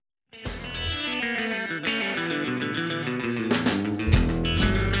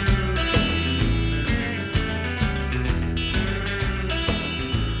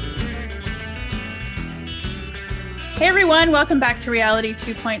Hey everyone, welcome back to Reality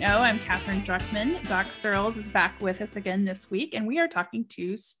 2.0. I'm Catherine Druckman. Doc Searles is back with us again this week, and we are talking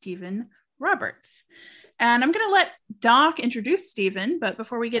to Stephen Roberts. And I'm going to let Doc introduce Stephen, but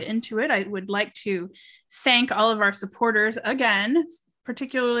before we get into it, I would like to thank all of our supporters again,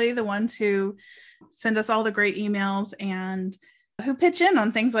 particularly the ones who send us all the great emails and who pitch in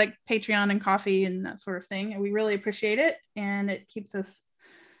on things like Patreon and coffee and that sort of thing. And we really appreciate it. And it keeps us,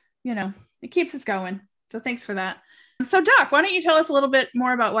 it keeps us going. So thanks for that. So Doc, why don't you tell us a little bit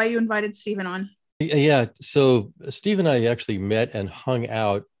more about why you invited Stephen on? Yeah, so Steve and I actually met and hung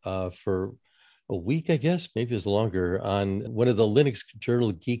out for a week, I guess, maybe it was longer, on one of the Linux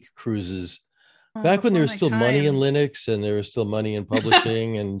Journal Geek cruises. Back when there was still money in Linux and there was still money in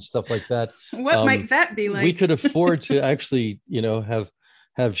publishing and stuff like that. What might that be like? We could afford to actually,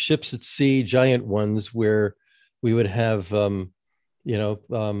 have ships at sea, giant ones, where we would have,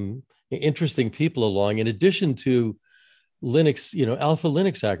 interesting people along. In addition to Linux, alpha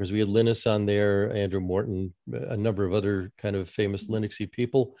Linux hackers. We had Linus on there, Andrew Morton, a number of other kind of famous Linuxy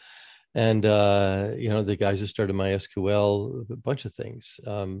people. And, the guys who started MySQL, a bunch of things.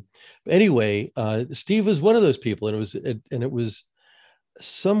 Anyway, Steve was one of those people. And it was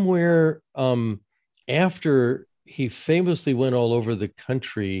somewhere after he famously went all over the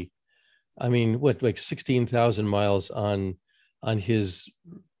country. I mean, like 16,000 miles on his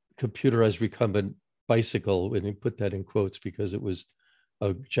computerized recumbent bicycle, and he put that in quotes because it was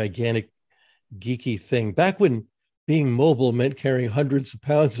a gigantic geeky thing back when being mobile meant carrying hundreds of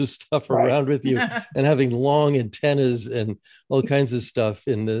pounds of stuff around with you and having long antennas and all kinds of stuff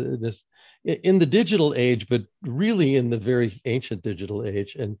in the digital age, but really in the very ancient digital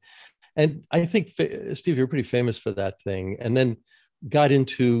age. And I think, Steve, you're pretty famous for that thing, and then got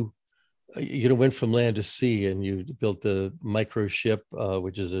into went from land to sea, and you built the microship,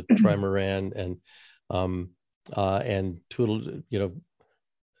 which is a trimaran, and tootled,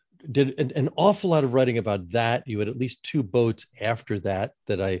 did an awful lot of writing about that. You had at least two boats after that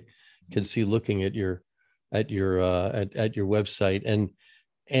I can see looking at your website.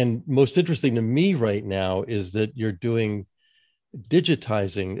 And most interesting to me right now is that you're doing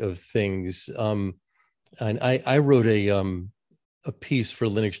digitizing of things. And I wrote a piece for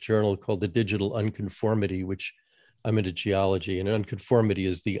Linux Journal called The Digital Unconformity, which I'm into geology, and unconformity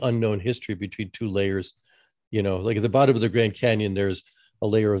is the unknown history between two layers. Like at the bottom of the Grand Canyon, there's a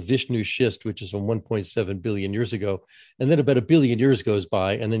layer of Vishnu schist, which is from 1.7 billion years ago. And then about 1 billion years goes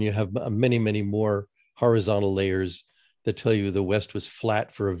by, and then you have many, many more horizontal layers that tell you the West was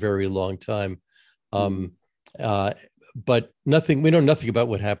flat for a very long time. But we know nothing about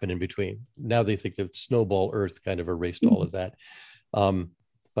what happened in between. Now they think that snowball Earth kind of erased all of that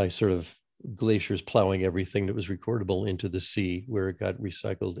by sort of glaciers plowing everything that was recordable into the sea, where it got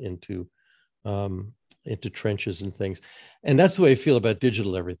recycled into trenches and things. And that's the way I feel about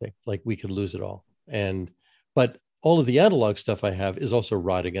digital everything. Like, we could lose it all. But all of the analog stuff I have is also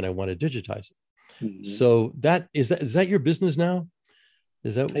rotting, and I want to digitize it. Mm-hmm. So is that your business now?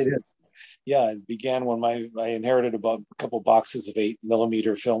 Is that it is? Yeah, it began when I inherited a couple boxes of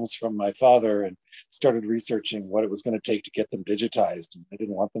 8mm films from my father, and started researching what it was going to take to get them digitized. And I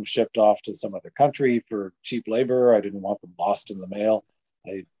didn't want them shipped off to some other country for cheap labor. I didn't want them lost in the mail.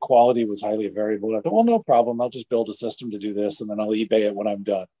 Quality was highly variable. I thought, well, no problem. I'll just build a system to do this, and then I'll eBay it when I'm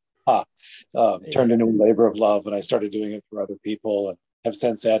done. Turned into a labor of love, and I started doing it for other people, and have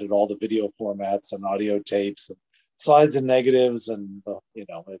since added all the video formats and audio tapes and slides and negatives, and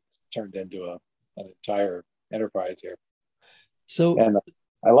it's turned into an entire enterprise here. And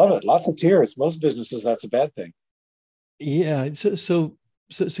I love it. Lots of tears. Most businesses, that's a bad thing. Yeah. So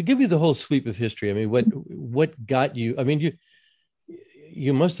give me the whole sweep of history. I mean, what got you? I mean,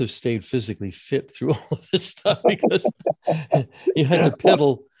 you must have stayed physically fit through all of this stuff, because you had to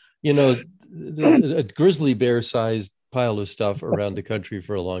pedal, a grizzly bear-sized pile of stuff around the country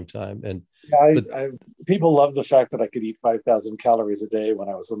for a long time. And people love the fact that I could eat 5,000 calories a day when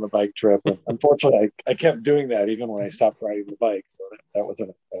I was on the bike trip. And unfortunately, I kept doing that even when I stopped riding the bike. So that was a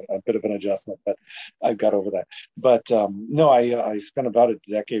bit of an adjustment, but I got over that. But no, I spent about a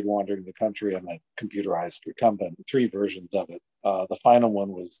decade wandering the country on a computerized recumbent, 3 versions of it. The final one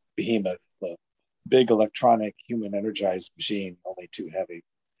was Behemoth, the big electronic human energized machine, only too heavy.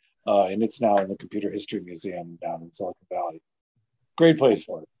 And it's now in the Computer History Museum down in Silicon Valley. Great place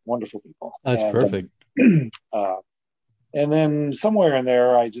for it. Wonderful people. That's perfect. And then somewhere in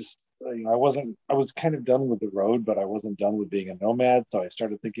there, I was kind of done with the road, but I wasn't done with being a nomad. So I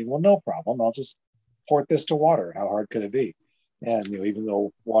started thinking, well, no problem. I'll just port this to water. How hard could it be? And even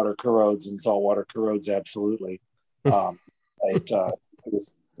though water corrodes and salt water corrodes absolutely, it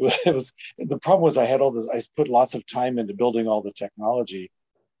it was the problem was I had all this. I put lots of time into building all the technology,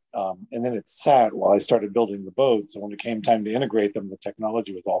 and then it sat while I started building the boat. So when it came time to integrate them, the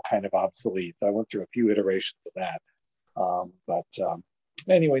technology was all kind of obsolete. I went through a few iterations of that. But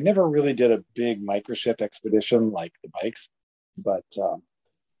anyway, never really did a big microship expedition like the bikes, but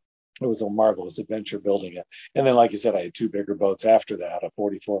it was a marvelous adventure building it. And then, like you said, I had two bigger boats after that, a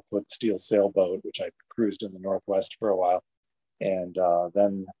 44-foot steel sailboat, which I cruised in the Northwest for a while. And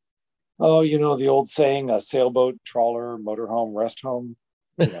then, oh, the old saying, a sailboat, trawler, motorhome, rest home.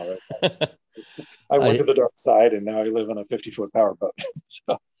 I went to the dark side, and now I live on a 50-foot powerboat.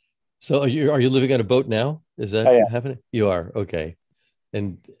 So are you living on a boat now? Is that happening? You are, okay.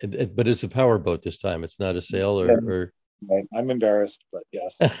 And but it's a power boat this time. It's not a sail or... I'm embarrassed, but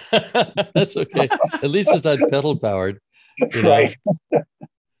yes. That's okay. At least it's not pedal powered. Right.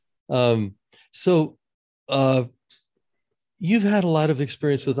 So you've had a lot of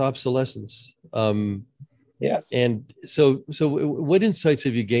experience with obsolescence. Yes. And so what insights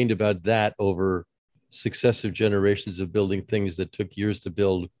have you gained about that over successive generations of building things that took years to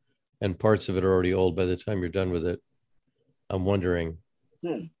build and parts of it are already old by the time you're done with it? I'm wondering.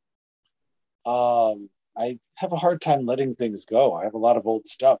 I have a hard time letting things go. I have a lot of old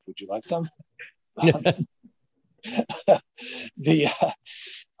stuff. Would you like some? I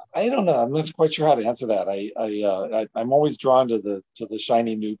don't know. I'm not quite sure how to answer that. I'm always drawn to the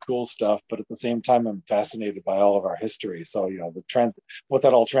shiny new cool stuff, but at the same time, I'm fascinated by all of our history. So what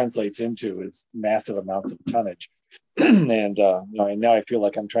that all translates into is massive amounts of tonnage. And now I feel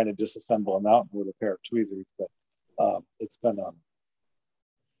like I'm trying to disassemble a mountain with a pair of tweezers. But it's been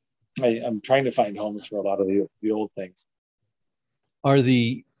I'm trying to find homes for a lot of the old things. Are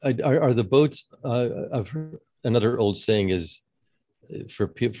the boats? I've heard another old saying is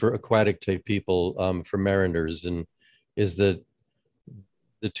for aquatic type people, for mariners, and is that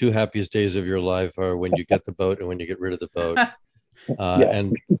the two happiest days of your life are when you get the boat and when you get rid of the boat.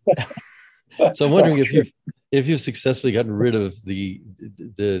 Yes. And so I'm wondering if you've successfully gotten rid of the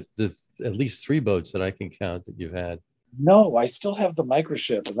at least 3 boats that I can count that you've had. No, I still have the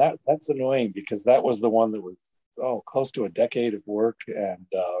microship, and that's annoying because that was the one that was close to a decade of work, and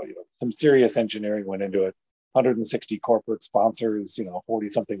some serious engineering went into it. 160 corporate sponsors, 40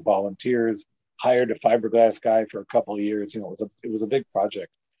 something volunteers, hired a fiberglass guy for a couple of years. It was a big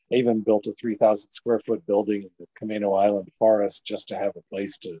project. I even built a 3,000 square foot building in the Camino Island forest just to have a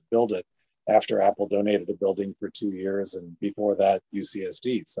place to build it after Apple donated a building for 2 years, and before that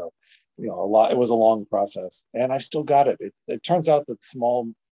UCSD. So it was a long process, and I still got it. It turns out that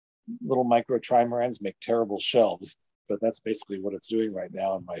small little micro trimarans make terrible shelves, but that's basically what it's doing right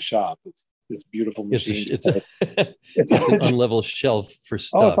now in my shop. It's this beautiful machine. It's an unlevel shelf for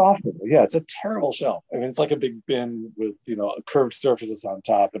stuff. Oh, it's awful. Yeah, it's a terrible shelf. I mean, it's like a big bin with curved surfaces on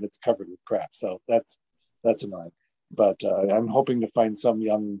top, and it's covered with crap. So that's annoying. But I'm hoping to find some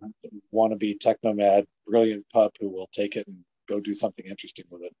young wannabe technomad, brilliant pup who will take it and go do something interesting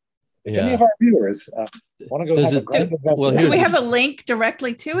with it. If any of our viewers want to go have a great event, do we have a link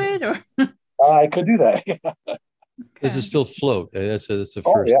directly to it, or I could do that. Does it still float? That's the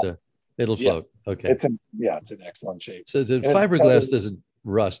first. Yeah. It'll float. Okay. It's in excellent shape. So the fiberglass doesn't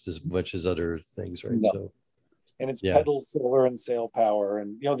rust as much as other things, right? No. So, and it's pedal, solar, and sail power,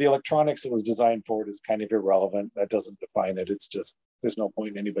 and the electronics it was designed for is kind of irrelevant. That doesn't define it. It's just there's no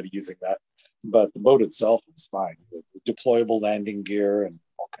point in anybody using that. But the boat itself is fine. The deployable landing gear and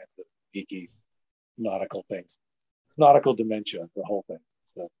all kinds of geeky nautical things. It's nautical dementia, the whole thing.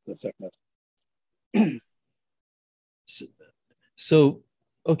 It's a sickness. So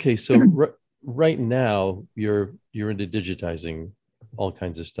right now you're into digitizing all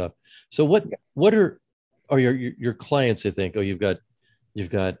kinds of stuff. So what are your clients? I think. Oh, you've got.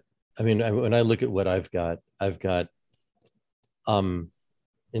 I mean, when I look at what I've got,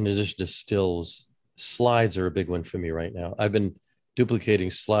 in addition to stills, slides are a big one for me right now. I've been duplicating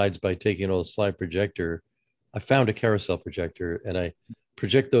slides by taking an old slide projector. I found a carousel projector and I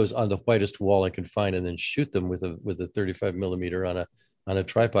project those on the whitest wall I can find and then shoot them with a 35 millimeter on a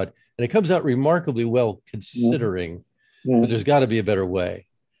tripod. And it comes out remarkably well considering, but there's got to be a better way.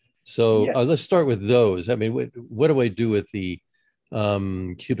 So let's start with those. I mean, what do I do with the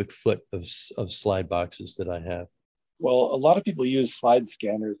cubic foot of slide boxes that I have? Well, a lot of people use slide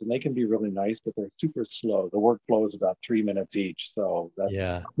scanners and they can be really nice, but they're super slow. The workflow is about 3 minutes each. So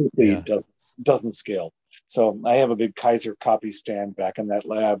that quickly doesn't scale. So I have a big Kaiser copy stand back in that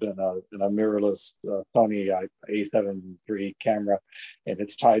lab and a mirrorless Sony A7 III camera. And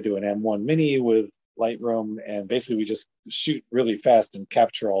it's tied to an M1 Mini with Lightroom. And basically we just shoot really fast and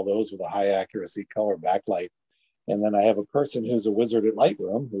capture all those with a high accuracy color backlight. And then I have a person who's a wizard at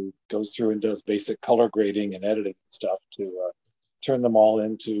Lightroom who goes through and does basic color grading and editing and stuff to turn them all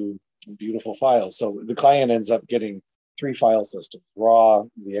into beautiful files. So the client ends up getting 3 file systems: RAW,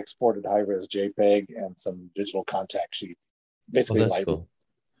 the exported high-res JPEG, and some digital contact sheets. Basically, that's Lightroom. cool.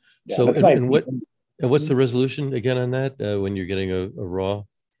 Yeah, So, that's nice. And what's the resolution again on that when you're getting a RAW?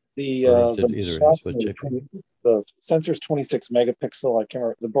 The sensor's 26 megapixel. I can't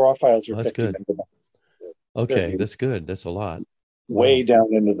remember. The RAW files are 50 megabytes. Okay, that's good. That's a lot. Way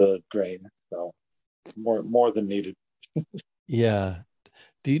down into the grain, so more than needed. Yeah.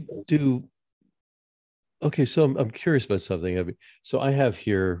 Okay, so I'm curious about something. So I have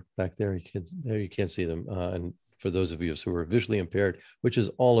here back there. You can't see them, and for those of you who are visually impaired, which is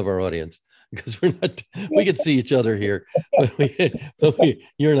all of our audience, because we can see each other here, but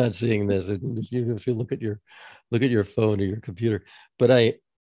you're not seeing this. If you look at your phone or your computer, but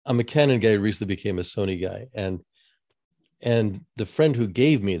I'm a Canon guy. Recently became a Sony guy, and the friend who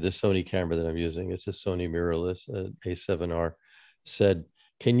gave me the Sony camera that I'm using, it's a Sony mirrorless A7R, said,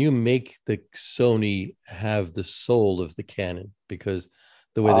 "Can you make the Sony have the soul of the Canon?" Because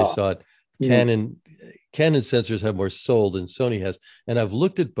the way they saw it, Canon sensors have more soul than Sony has. And I've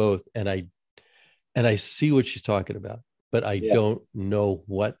looked at both, and I see what she's talking about, but I don't know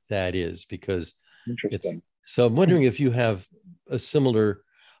what that is, because interesting. So I'm wondering if you have a similar.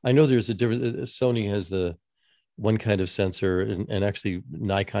 I know there's a difference. Sony has the one kind of sensor, and actually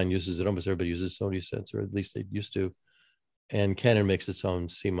Nikon uses it. Almost everybody uses Sony sensor, at least they used to. And Canon makes its own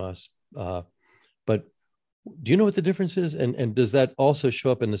CMOS. But do you know what the difference is? And does that also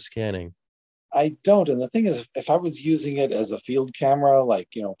show up in the scanning? I don't. And the thing is, if I was using it as a field camera, like,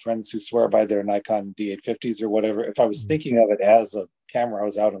 friends who swear by their Nikon D850s or whatever, if I was thinking of it as a camera I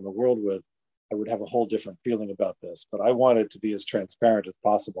was out in the world with, I would have a whole different feeling about this. But I want it to be as transparent as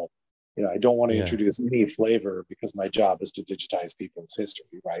possible. I don't want to introduce any flavor, because my job is to digitize people's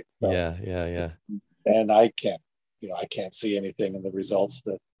history, right? So, yeah. And I can't see anything in the results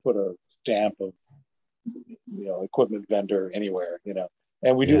that put a stamp of, equipment vendor anywhere,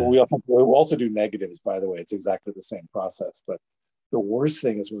 And we also do negatives, by the way. It's exactly the same process. But the worst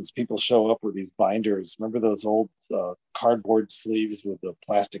thing is when people show up with these binders. Remember those old cardboard sleeves with the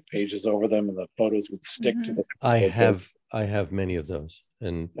plastic pages over them, and the photos would stick to the. I have many of those,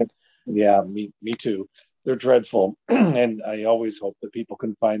 and yeah, me too. They're dreadful, and I always hope that people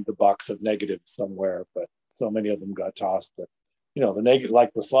can find the box of negatives somewhere. But so many of them got tossed. But the negative,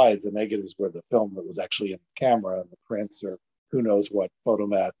 like the slides, the negatives were the film that was actually in the camera, and the prints or who knows what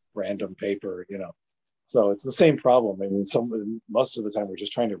photomat random paper, So it's the same problem. I mean, most of the time we're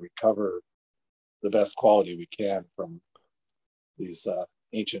just trying to recover the best quality we can from these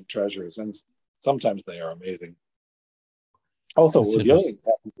ancient treasures, and sometimes they are amazing. Also, the other thing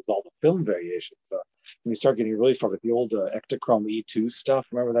that happens is all the film variations. When you start getting really far with the old Ektachrome E2 stuff,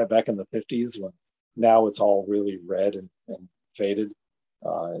 remember that back in the 50s, when now it's all really red and faded.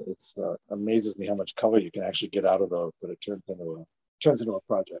 It's amazes me how much color you can actually get out of those, but it turns into a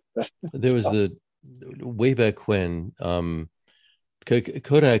project. There was way back when Kodak at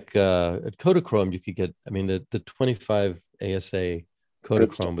Kodachrome, you could get. I mean, the 25 ASA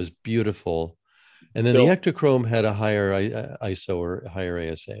Kodachrome was beautiful, and then the Ektachrome had a higher ISO or higher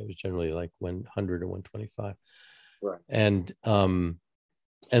ASA. It was generally like 100 or 125. Right. And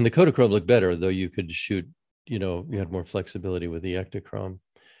the Kodachrome looked better, though you could shoot. You had more flexibility with the Ektachrome,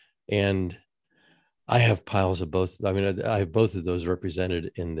 and I have piles of both. I mean, I have both of those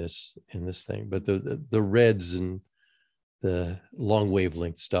represented in this thing, but the reds and the long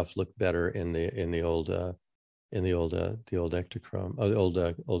wavelength stuff look better in the old Ektachrome,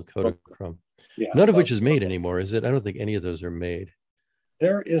 old Kodachrome. Yeah, none of which is made anymore, is it? I don't think any of those are made.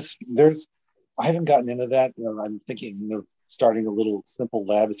 There's I haven't gotten into that. I'm thinking of starting a little simple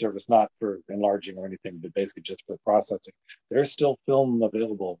lab service, not for enlarging or anything, but basically just for processing. There's still film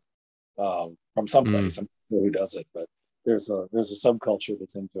available from someplace. I'm not sure who does it, but there's a subculture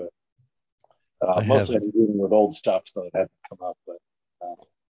that's into it. Mostly I'm dealing with old stuff, so it hasn't come up. But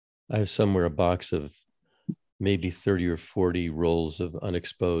I have somewhere a box of maybe 30 or 40 rolls of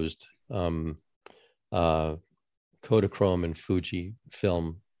unexposed Kodachrome and Fuji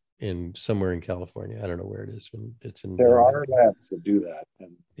film somewhere in California. I don't know where it is. There are labs that do that.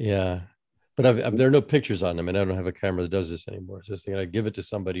 Yeah, but there are no pictures on them, and I don't have a camera that does this anymore. So I was thinking I'd give it to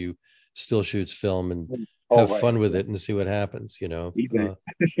somebody who still shoots film and have fun with it and see what happens.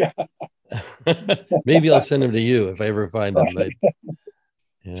 Maybe I'll send them to you if I ever find them.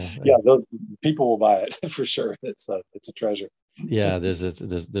 Those people will buy it for sure. It's a treasure. Yeah,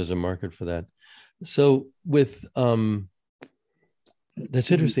 there's a market for that. So with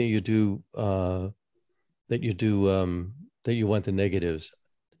that's interesting. You do that you do that you want the negatives.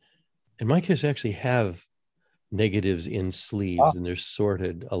 In my case, I actually have negatives in sleeves, and they're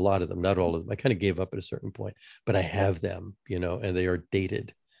sorted, a lot of them, not all of them. I kind of gave up at a certain point, but I have them, and they are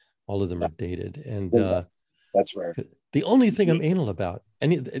dated. All of them are dated. And that's rare. The only thing I'm anal about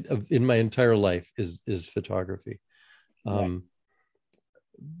in my entire life is photography. Nice.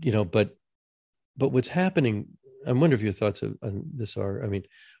 But what's happening, I wonder if your thoughts on this are,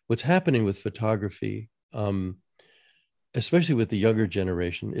 what's happening with photography, especially with the younger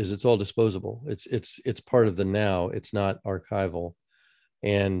generation, is it's all disposable. It's part of the now. It's not archival,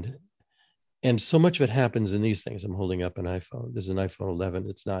 and so much of it happens in these things. I'm holding up an iPhone. There's an iPhone 11.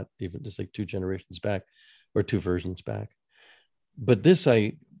 It's not even, it's like 2 generations back, or 2 versions back. But this,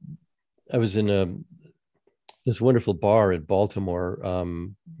 I was in this wonderful bar in Baltimore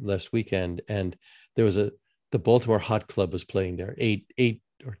last weekend, and there was the Baltimore Hot Club was playing there. 8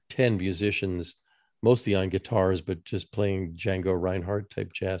 or 10 musicians, mostly on guitars, but just playing Django Reinhardt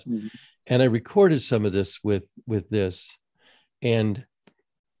type jazz. Mm-hmm. And I recorded some of this with this. And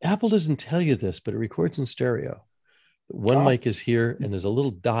Apple doesn't tell you this, but it records in stereo. One mic is here, and there's a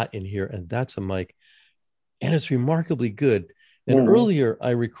little dot in here, and that's a mic. And it's remarkably good. And earlier, I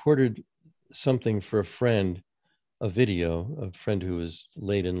recorded something for a friend, a friend who was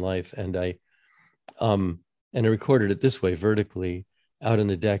late in life, and I recorded it this way, vertically, out on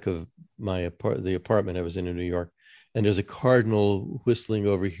the deck of the apartment I was in New York. And there's a cardinal whistling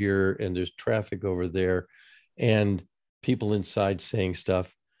over here, and there's traffic over there, and people inside saying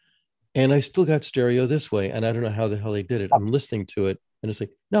stuff. And I still got stereo this way, and I don't know how the hell they did it. I'm listening to it, and it's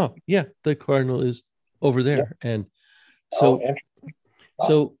like, no, yeah, the cardinal is over there. Yeah. And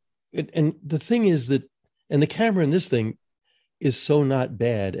and the thing is that, and the camera in this thing is so not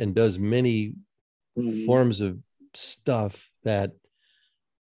bad and does many forms of stuff that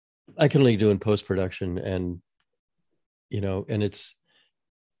I can only do in post-production, and it's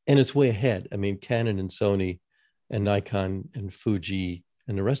way ahead. I mean, Canon and Sony and Nikon and Fuji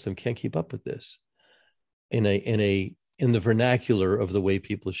and the rest of them can't keep up with this in the vernacular of the way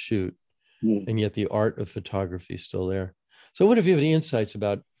people shoot. And yet the art of photography is still there. So what if you have any insights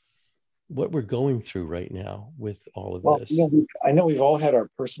about what we're going through right now with all of this? I know we've all had our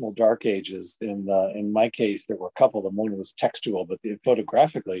personal dark ages. In my case, there were a couple. The one was textual, but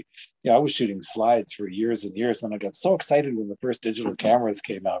photographically, I was shooting slides for years and years. And I got so excited when the first digital cameras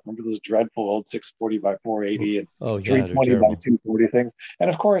came out. Remember those dreadful old 640 by 480 and 320 by 240 things?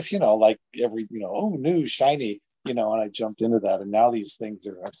 And of course, like every, new, shiny, and I jumped into that. And now these things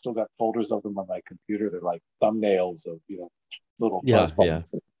I've still got folders of them on my computer. They're like thumbnails of, little plus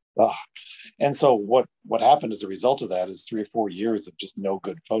buttons. And so what happened as a result of that is 3 or 4 years of just no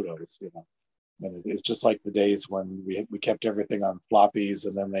good photos, and it's just like the days when we kept everything on floppies,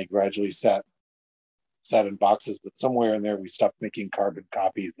 and then they gradually sat in boxes, but somewhere in there we stopped making carbon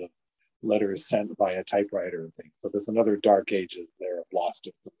copies of letters sent by a typewriter and things. So there's another dark age there of lost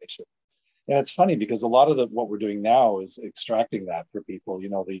information. And it's funny because a lot of what we're doing now is extracting that for people.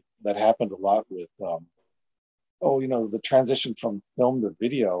 That happened a lot with the transition from film to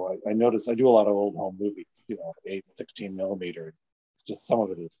video. I noticed I do a lot of old home movies, 8, 16 millimeter. It's just, some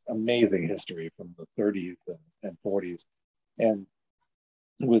of it is amazing history from the 30s and 40s. And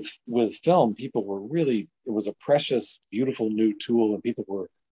with film, people were really, it was a precious, beautiful new tool, and people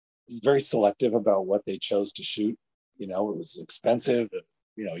were very selective about what they chose to shoot. It was expensive.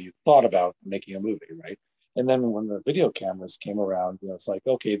 You thought about making a movie, right? And then when the video cameras came around, it's like,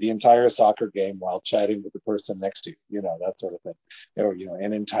 okay, the entire soccer game while chatting with the person next to you, that sort of thing, or,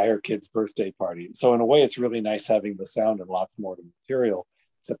 an entire kid's birthday party. So in a way, it's really nice having the sound and lots more of the material,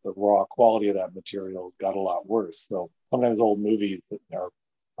 except the raw quality of that material got a lot worse. So sometimes old movies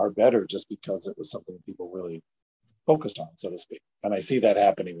are better just because it was something people really focused on, so to speak. And I see that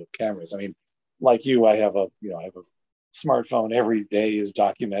happening with cameras. I mean, like you, I have a smartphone. Every day is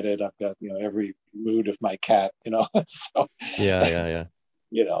documented. I've got every mood of my cat, so yeah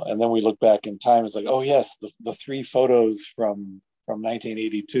and then we look back in time, it's like, oh yes, the 3 photos from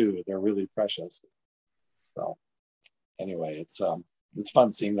 1982, they're really precious. So anyway, it's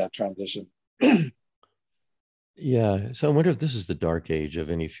fun seeing that transition. Yeah, so I wonder if this is the dark age of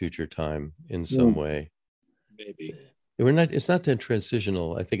any future time in some way. Maybe it's not that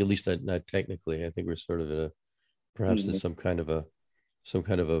transitional, I think, at least not technically. I think we're sort of perhaps in some kind of a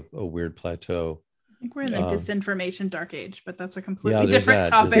weird plateau. I think we're in the disinformation dark age, but that's a completely different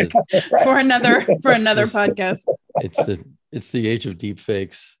topic for another podcast. It's the age of deep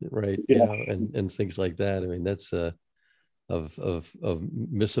fakes, right? Yeah. And things like that. I mean, that's of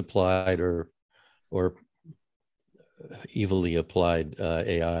misapplied or evilly applied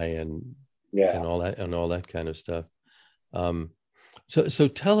AI and Yeah. and all that kind of stuff. So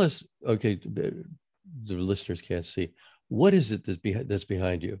tell us, okay, the listeners can't see. What is it that's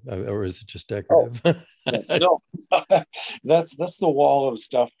behind you, or is it just decorative? Oh, yes, no, that's the wall of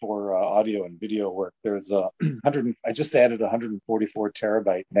stuff for audio and video work. There's a I just added 144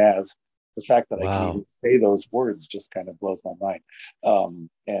 terabyte NAS. The fact that I can even say those words just kind of blows my mind.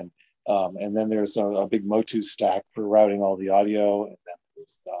 And then there's a big Motu stack for routing all the audio. And then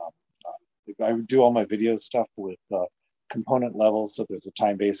I do all my video stuff with component levels. So there's a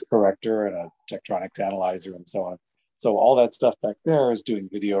time-based corrector and a Tektronix analyzer and so on. So all that stuff back there is doing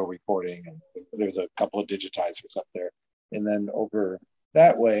video recording, and there's a couple of digitizers up there. And then over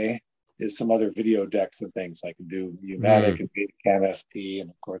that way is some other video decks and things. I can do U-matic and Betacam SP, and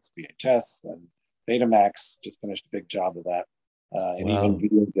of course VHS and Betamax. Just finished a big job of that, and even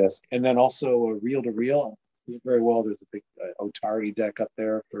video disc. And then also a reel-to-reel. Very well. There's a big Otari deck up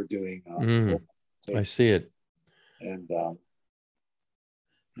there for doing. I see it. And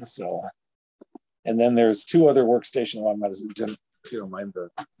and then there's two other workstations. If you don't mind the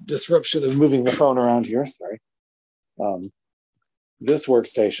disruption of moving the phone around here, sorry. This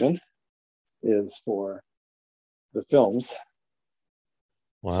workstation is for the films.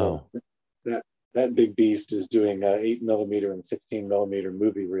 Wow. So that big beast is doing 8mm and 16mm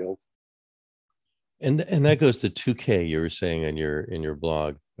movie reels. And that goes to 2K, you were saying in your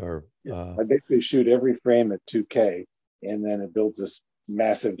blog, or yes, I basically shoot every frame at 2K, and then it builds this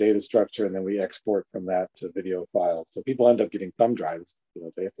massive data structure, and then we export from that to video files. So people end up getting thumb drives,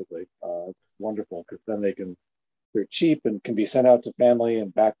 basically. It's wonderful because then they're cheap and can be sent out to family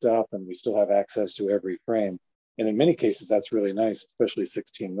and backed up, and we still have access to every frame. And in many cases, that's really nice, especially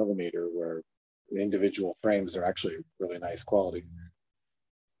 16mm, where the individual frames are actually really nice quality.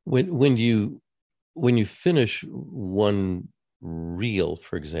 When you finish one reel,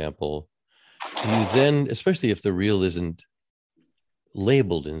 for example, do you then, especially if the reel isn't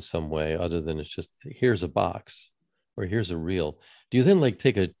labeled in some way other than it's just here's a box or here's a reel, do you then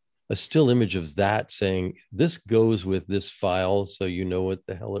take a still image of that saying this goes with this file so you know what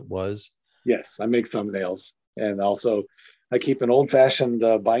the hell it was? Yes, I make thumbnails, and also I keep an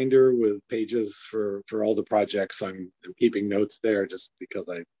old-fashioned binder with pages for all the projects. I'm keeping notes there just because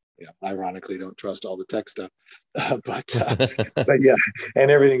I ironically don't trust all the tech stuff, but yeah, and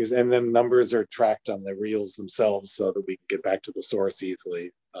everything is, and then numbers are tracked on the reels themselves so that we can get back to the source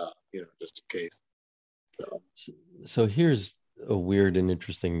easily, just in case. So here's a weird and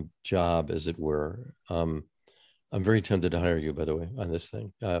interesting job, as it were. I'm very tempted to hire you, by the way, on this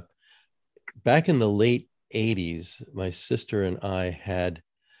thing. Back in the late 80s, my sister and I had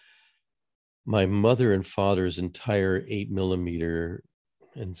my mother and father's entire 8mm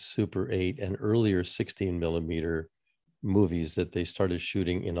and Super 8 and earlier 16mm movies that they started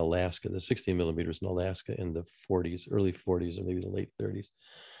shooting in Alaska, the 16mm in Alaska in the 40s, early 40s, or maybe the late 30s.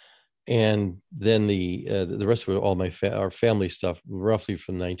 And then the rest of it, all our family stuff, roughly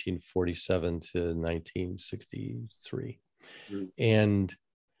from 1947 to 1963. And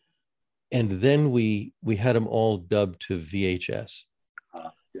then we had them all dubbed to VHS,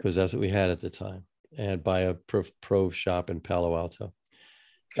 because that's what we had at the time, and by a pro shop in Palo Alto.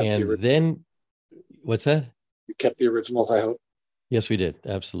 And then, what's that? You kept the originals, I hope. Yes, we did.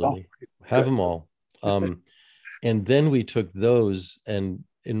 Absolutely. Have them all. And then we took those, and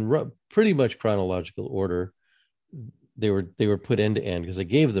in pretty much chronological order, they were put end to end, because I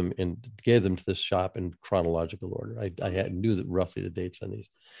gave them to this shop in chronological order. I knew roughly the dates on these,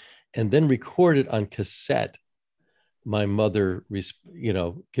 and then recorded on cassette my mother,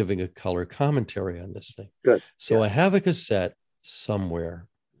 giving a color commentary on this thing. Good. So yes. I have a cassette somewhere.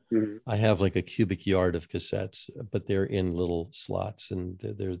 Mm-hmm. I have a cubic yard of cassettes, but they're in little slots, and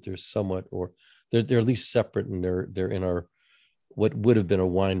they're somewhat, or they're at least separate, and they're in our what would have been a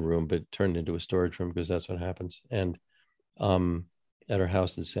wine room, but turned into a storage room, because that's what happens. And at our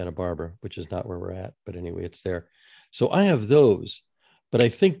house in Santa Barbara, which is not where we're at, but anyway, it's there. So I have those, but I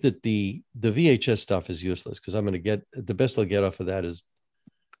think that the VHS stuff is useless, because I'm going to get the best I'll get off of that is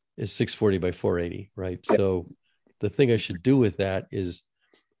 640 by 480, right? Yeah. So the thing I should do with that is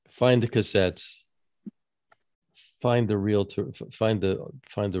find the cassettes, find the reels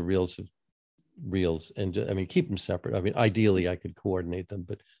of reels, and keep them separate. Ideally I could coordinate them,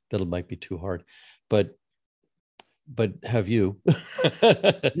 but that might be too hard. But have you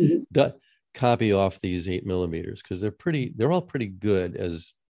copy off these 8mm, because they're all pretty good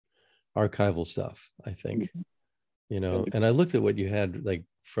as archival stuff, I think. And I looked at what you had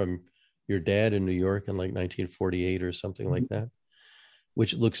from your dad in New York in 1948 or something like that,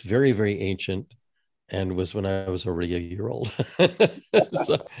 which looks very, very ancient. and was when I was already a year old.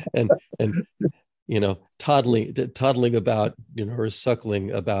 So, and toddling about, or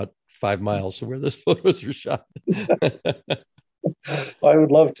suckling about 5 miles from where those photos were shot. I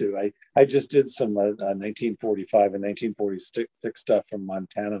would love to. I just did some 1945 and 1946 stuff from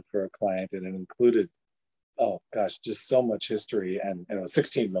Montana for a client, and it included, oh gosh, just so much history, and it was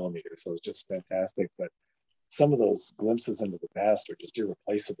 16 millimeters, so it's just fantastic. But some of those glimpses into the past are just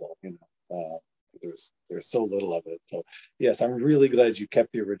irreplaceable. There's so little of it. So yes, I'm really glad you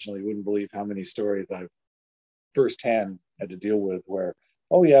kept the original. You wouldn't believe how many stories I've firsthand had to deal with where,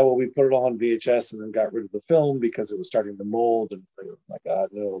 oh yeah, well, we put it all on VHS and then got rid of the film because it was starting to mold, and oh my God,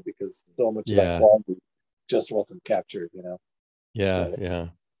 no, because so much of that quality just wasn't captured. Yeah.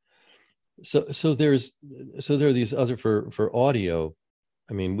 So there are these other for audio.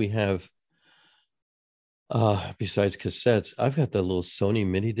 I mean, we have besides cassettes, I've got the little Sony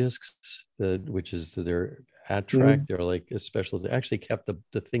mini discs, which is their AT-Track. They're like a special. They actually kept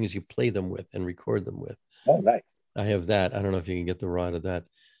the things you play them with and record them with. Oh, nice. I have that. I don't know if you can get the rod of that.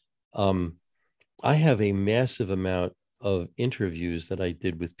 I have a massive amount of interviews that I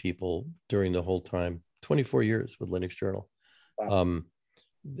did with people during the whole time, 24 years with Linux Journal. Wow.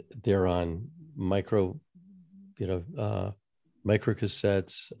 They're on micro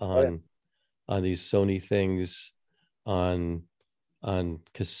cassettes, on these Sony things, on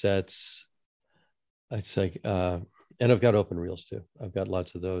cassettes. It's like, and I've got open reels too. I've got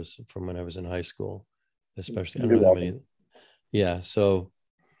lots of those from when I was in high school, especially. I don't know how many. Yeah. So,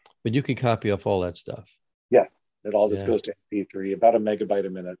 but you can copy up all that stuff. Yes. It all just goes to MP3, about 1 megabyte a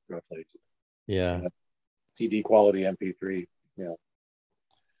minute, roughly. Yeah. CD quality MP3. Yeah.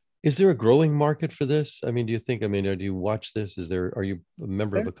 Is there a growing market for this? I mean, do you think, do you watch this? Are you a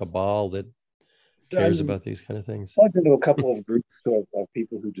member of a cabal that cares about these kind of things? I've been to a couple of groups of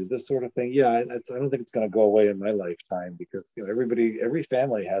people who do this sort of thing. Yeah, I don't think it's going to go away in my lifetime, because every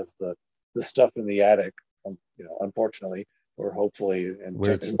family has the stuff in the attic, unfortunately, or hopefully, and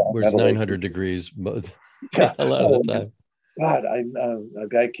where it's 900 degrees a lot of the time. God, a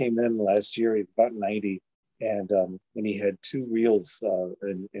guy came in last year. He's about 90, and he had 2 reels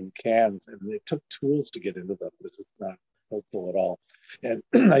in cans, and it took tools to get into them. This is not helpful at all. And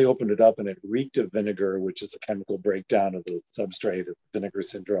I opened it up, and it reeked of vinegar, which is a chemical breakdown of the substrate of vinegar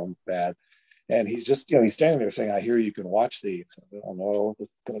syndrome, bad. And he's just, he's standing there saying, "I hear you can watch these." Oh no, this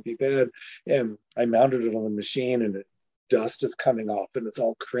is going to be bad. And I mounted it on the machine, and dust is coming off, and it's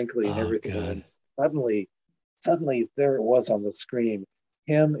all crinkly and everything. God. And suddenly there it was on the screen,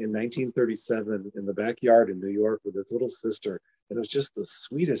 him in 1937 in the backyard in New York with his little sister. And it was just the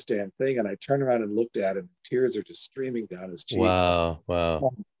sweetest damn thing. And I turned around and looked at him. Tears are just streaming down his cheeks. Wow.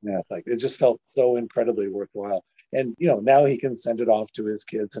 Yeah, it's like, it just felt so incredibly worthwhile. And, now he can send it off to his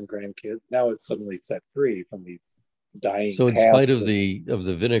kids and grandkids. Now it's suddenly set free from the dying. So in spite of the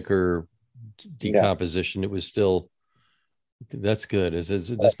vinegar decomposition, it was still, that's good. It's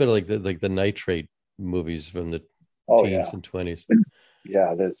better like the nitrate movies from the teens and 20s.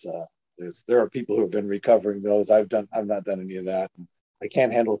 Yeah, there are people who have been recovering those. I've not done any of that. I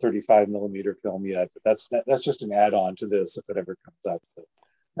can't handle 35 millimeter film yet, but that's just an add-on to this if it ever comes up. So,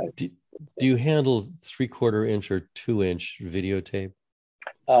 do you handle 3/4 inch or 2-inch videotape?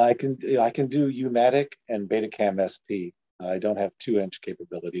 I can do U-Matic and Betacam SP. I don't have 2-inch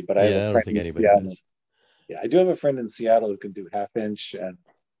capability, but I don't think anybody does. Yeah, I do have a friend in Seattle who can do 1/2 inch and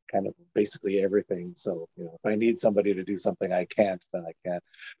kind of basically everything. So, if I need somebody to do something I can't, then I can't.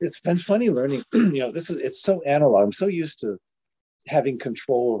 It's been funny learning, it's so analog. I'm so used to having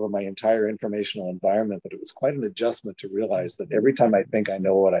control over my entire informational environment that it was quite an adjustment to realize that every time I think I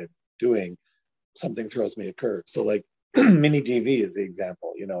know what I'm doing, something throws me a curve. So like Mini DV is the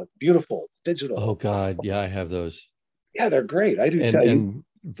example, it's beautiful, digital. Oh God. Yeah, I have those. Yeah, they're great. I do too.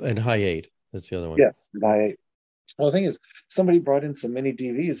 And Hi8, that's the other one. Yes, Hi8. Well, the thing is, somebody brought in some Mini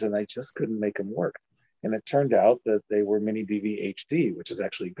DVs and I just couldn't make them work. And it turned out that they were Mini DV HD, which is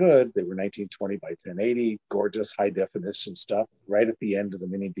actually good. They were 1920 by 1080, gorgeous high definition stuff right at the end of the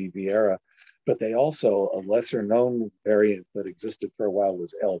Mini DV era. But they also, a lesser known variant that existed for a while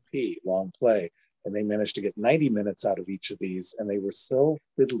was LP, long play. And they managed to get 90 minutes out of each of these. And they were so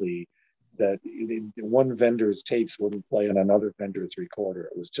fiddly that one vendor's tapes wouldn't play on another vendor's recorder.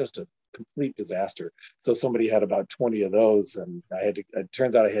 It was just a complete disaster. So somebody had about 20 of those, and it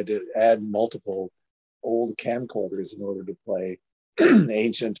turns out I had to add multiple old camcorders in order to play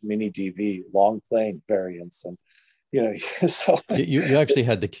ancient Mini DV long playing variants. And so you actually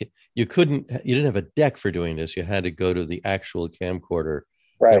had you didn't have a deck for doing this. You had to go to the actual camcorder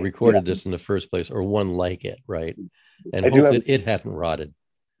that recorded this in the first place, or one like it, right? And hope that it hadn't rotted.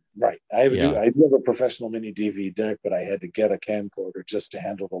 Right. I do have a professional mini DV deck, but I had to get a camcorder just to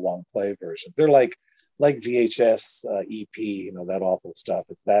handle the long play version. They're like VHS EP, that awful stuff.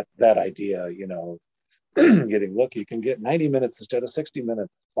 It's that idea, getting, look, you can get 90 minutes instead of 60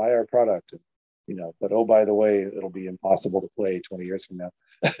 minutes. Buy our product. But oh, by the way, it'll be impossible to play 20 years from now.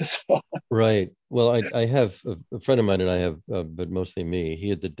 So. Right. Well, I have a friend of mine and I have, but mostly me. He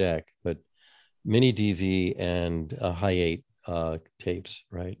had the deck, but mini DV and Hi8 tapes,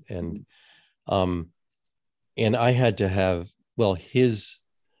 right? And I had to have, his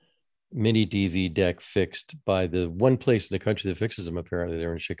mini DV deck fixed by the one place in the country that fixes them. Apparently,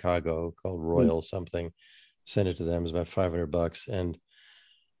 they're in Chicago, called Royal something. Sent it to them. It was about $500, and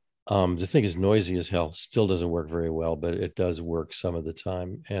the thing is noisy as hell. Still doesn't work very well, but it does work some of the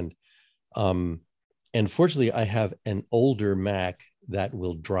time. And fortunately, I have an older Mac that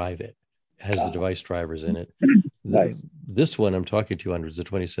will drive it. Has the device drivers in it. Nice. This one I'm talking to on is the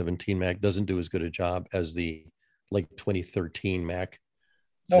 2017 Mac, doesn't do as good a job as the 2013 Mac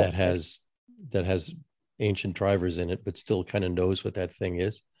that has ancient drivers in it, but still kind of knows what that thing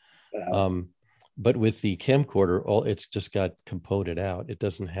is. But with the camcorder, it's just got component out. It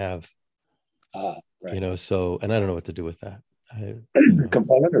doesn't have, right. So, and I don't know what to do with that.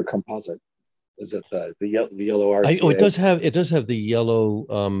 Component or composite? Is it the yellow RCA? It does have the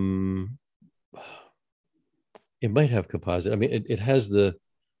yellow. It might have composite. I mean, it has the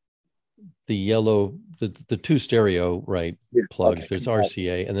yellow, the two stereo plugs. Okay. There's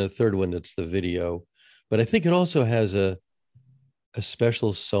RCA, and then the third one that's the video. But I think it also has a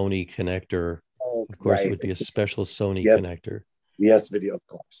special Sony connector. Of course, it would be a special Sony connector. Yes, video, of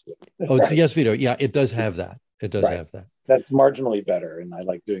course. Oh, it's the Yes Video. Yeah, it does have that. It does have that. That's marginally better, and I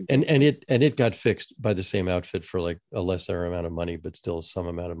like doing. And it got fixed by the same outfit for like a lesser amount of money, but still some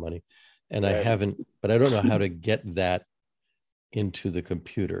amount of money. And I haven't, but I don't know how to get that into the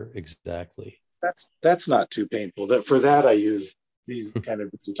computer exactly. That's not too painful. For that, I use these kind of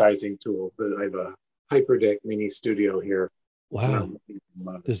digitizing tools. I have a HyperDeck Mini Studio here. Wow.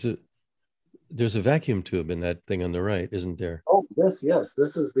 There's a vacuum tube in that thing on the right, isn't there? Oh, yes.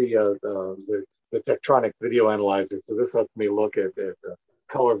 This is the Tektronix video analyzer. So this lets me look at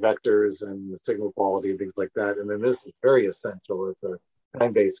color vectors and the signal quality and things like that. And then this is very essential. It's a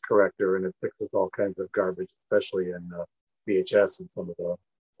time-based corrector, and it fixes all kinds of garbage, especially in VHS and some of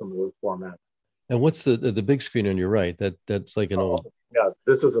those formats. And what's the big screen on your right? That's like an old. Yeah,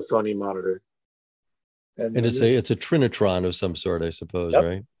 this is a Sony monitor. And it's a Trinitron of some sort, I suppose,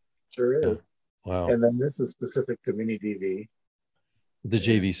 right? Sure is. Yeah. Wow. And then this is specific to mini DV. The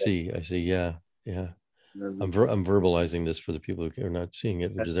JVC, I see. Yeah. I'm verbalizing this for the people who are not seeing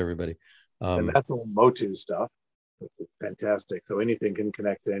it, which is everybody. And that's all Motu stuff. It's fantastic. So anything can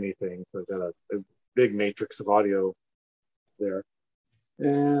connect to anything. So I've got a big matrix of audio there.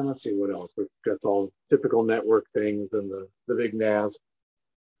 And let's see what else. That's all typical network things and the big NAS.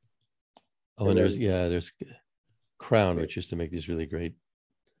 Oh, and there's Crown, which used to make these really great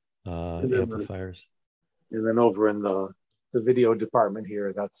amplifiers. And then over in the video department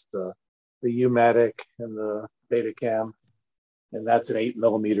here, that's the U-Matic and the Betacam. And that's an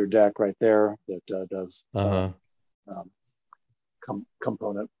 8mm deck right there that does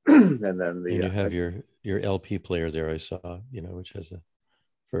component. And then you have your LP player there, I saw, which has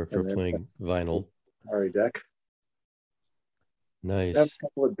for playing vinyl. RA deck. Nice. That's a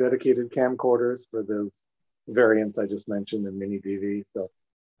couple of dedicated camcorders for those variants I just mentioned in mini DV. So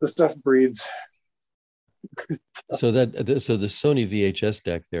the stuff breeds. So the Sony VHS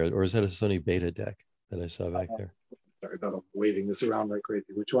deck there, or is that a Sony Beta deck that I saw back there? Sorry about waving this around like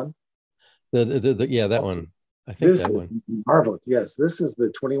crazy. Which one? That one. I think this that is one. Marvelous. Yes, this is the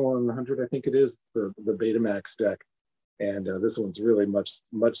 2100. I think it is the Betamax deck, and this one's really much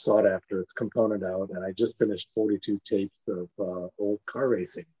sought after. It's component out, and I just finished 42 tapes of old car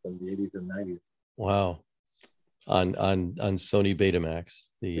racing from the 80s and 90s. Wow. On Sony Betamax.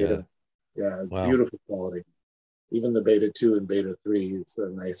 Wow. Beautiful quality. Even the Beta 2 and Beta 3 is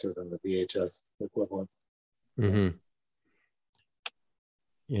nicer than the VHS equivalent. Mm-hmm.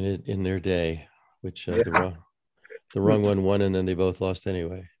 In their day, which the wrong one won, and then they both lost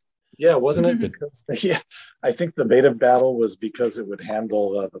anyway. Yeah, wasn't it? Because I think the Beta battle was because it would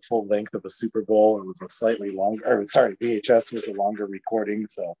handle the full length of a Super Bowl. It was a slightly longer. VHS was a longer recording,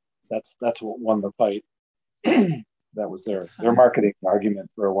 so that's what won the fight. That was their marketing argument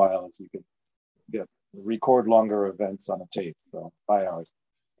for a while, is you could record longer events on a tape. So buy ours.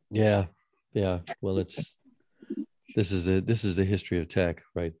 Yeah. Well, this is the history of tech,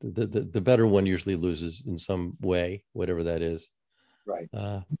 right? The better one usually loses in some way, whatever that is. Right.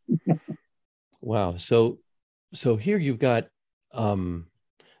 Wow. So here you've got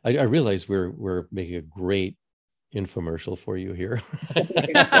I realize we're making a great infomercial for you here.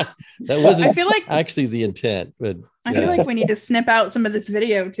 That wasn't I feel like actually the intent, but I feel like we need to snip out some of this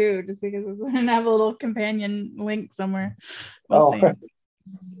video too, just because and have a little companion link somewhere. We'll see.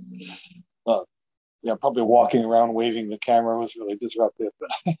 Yeah, probably walking around waving the camera was really disruptive,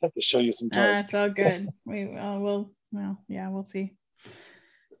 but I have to show you some toys. It's all good. We'll see.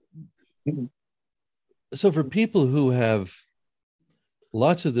 So for people who have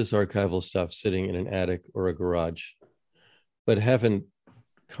lots of this archival stuff sitting in an attic or a garage, but haven't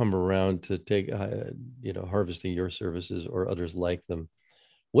come around to take, harvesting your services or others like them,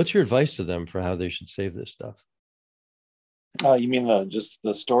 what's your advice to them for how they should save this stuff? You mean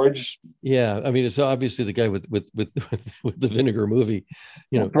the storage? Yeah, I mean, it's obviously the guy with the vinegar movie,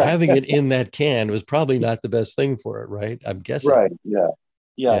 Right. Having it in that can was probably not the best thing for it, right? I'm guessing. Right. Yeah.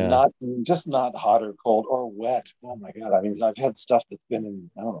 Not hot or cold or wet. Oh my God. I mean, I've had stuff that's been in,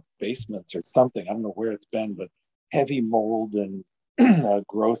 I don't know, basements or something. I don't know where it's been, but heavy mold and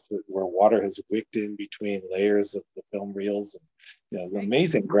growth where water has wicked in between layers of the film reels, and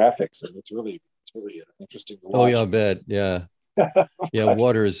amazing graphics, and it's really interesting to watch. Oh yeah, I bet. Yeah. Yeah,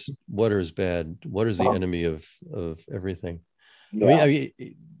 water is bad. Water is the enemy of everything. Yeah. I mean,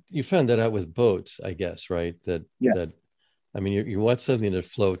 you found that out with boats, I guess, right? Yes. I mean, you want something that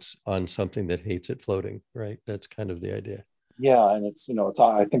floats on something that hates it floating, right? That's kind of the idea. Yeah, and it's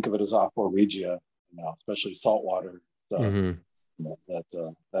I think of it as aqua regia, especially saltwater. So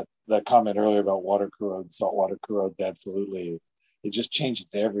that comment earlier about water corrodes, saltwater corrodes, absolutely. It just changes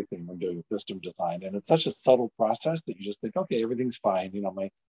everything when doing system design, and it's such a subtle process that you just think, okay, everything's fine.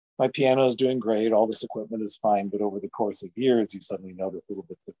 My piano is doing great, all this equipment is fine, but over the course of years, you suddenly notice little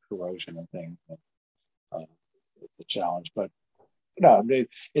bits of corrosion and things. It's a challenge, but no,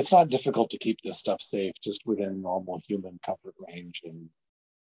 it's not difficult to keep this stuff safe, just within normal human comfort range, and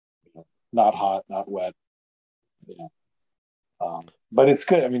not hot, not wet. But it's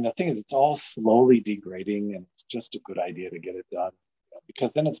good. I mean, the thing is, it's all slowly degrading, and it's just a good idea to get it done,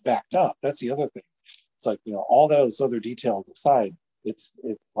 because then it's backed up. That's the other thing. It's like, all those other details aside, it's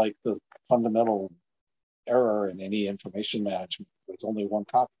like the fundamental error in any information management. There's only one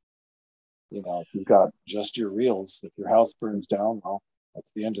copy. If you've got just your reels, if your house burns down, well,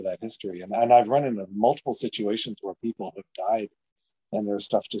 that's the end of that history. And I've run into multiple situations where people have died and their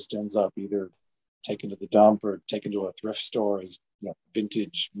stuff just ends up either taken to the dump or taken to a thrift store as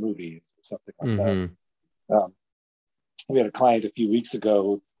vintage movies or something like that. We had a client a few weeks ago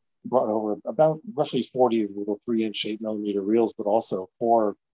who brought over about roughly 40 little 3-inch 8mm reels, but also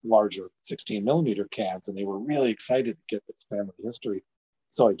 4 larger 16mm cans, and they were really excited to get this family history.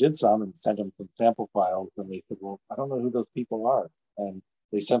 So I did some and sent them some sample files, and they said, well, I don't know who those people are. And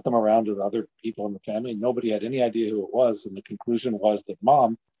they sent them around to the other people in the family. Nobody had any idea who it was. And the conclusion was that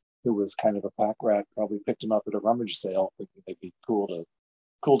mom, who was kind of a pack rat, probably picked them up at a rummage sale, thinking they'd be cool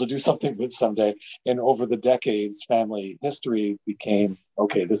to do something with someday. And over the decades, family history became,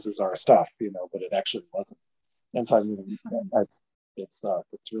 okay, this is our stuff, but it actually wasn't. And so, I mean, it's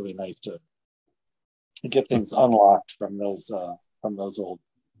really nice to get things unlocked from those old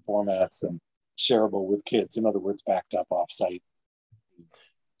formats and shareable with kids. In other words, backed up offsite.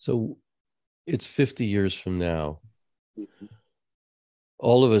 So it's 50 years from now.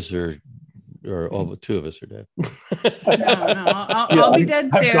 All of us are, or all but 2 of us are dead. No, I'll be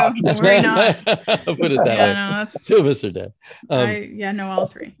dead too. We're not. I'll put it that way. No, 2 of us are dead. All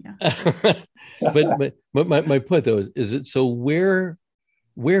 3. Yeah. but my point though is it so where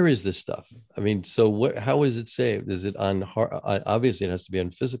is this stuff? I mean, so how is it saved? Is it on obviously it has to be on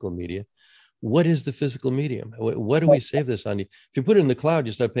physical media. What is the physical medium? What do we save this on? If you put it in the cloud,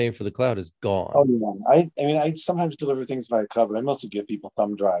 you start paying for the cloud, it's gone. Oh yeah. I mean, I sometimes deliver things via cloud, but I mostly give people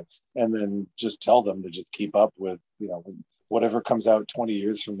thumb drives and then just tell them to just keep up with, whatever comes out 20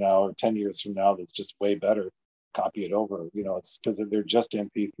 years from now or 10 years from now that's just way better, copy it over. It's because they're just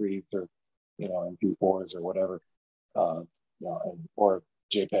MP3s or, MP4s or whatever, or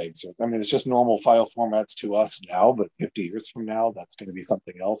JPEGs. I mean, it's just normal file formats to us now, but 50 years from now, that's going to be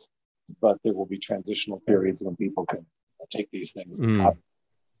something else. But there will be transitional periods when people can take these things and copy.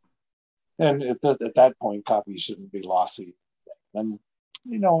 And at that point, copies shouldn't be lossy. And,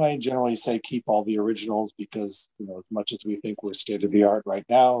 I generally say keep all the originals because, as much as we think we're state of the art right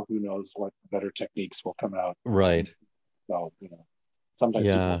now, who knows what better techniques will come out. Right. So, sometimes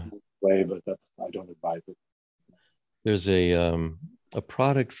people play, but I don't advise it. There's a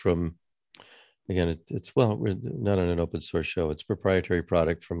product from, again, we're not on an open source show. It's a proprietary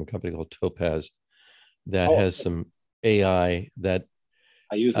product from a company called Topaz that has some AI that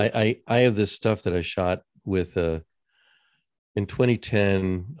I use it. I have this stuff that I shot with in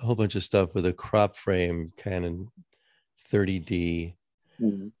 2010, a whole bunch of stuff with a crop frame Canon 30D.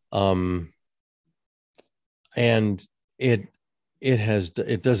 And it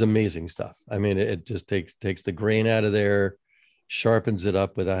does amazing stuff. I mean, it just takes the grain out of there, sharpens it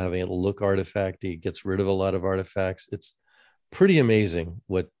up without having it look artifacty, gets rid of a lot of artifacts. It's pretty amazing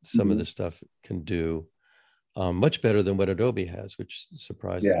what some of this stuff can do. Much better than what Adobe has, which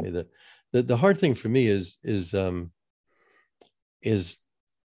surprises me. The hard thing for me is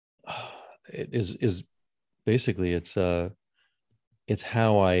basically it's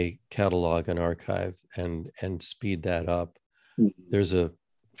how I catalog an archive and speed that up. There's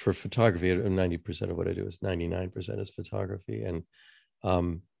for photography, 90% of what I do is 99% is photography, and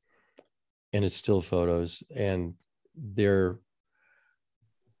it's still photos, and they're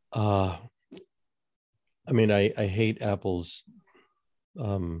I mean, I hate Apple's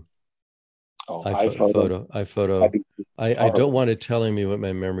iPhoto. I don't want it telling me what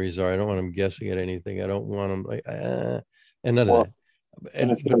my memories are. I don't want them guessing at anything. I don't want them like, and none of that.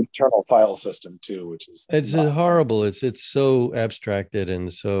 And it's their internal file system too, which is horrible. It's so abstracted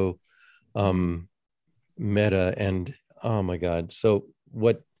and so meta, and oh my God. So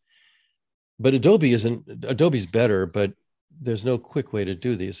what? But Adobe's better, but there's no quick way to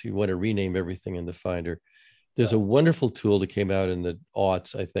do this. You want to rename everything in the Finder. There's a wonderful tool that came out in the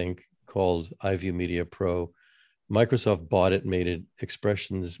aughts, I think, called iView Media Pro. Microsoft bought it, made it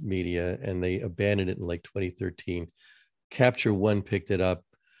Expressions Media, and they abandoned it in like 2013. Capture One picked it up,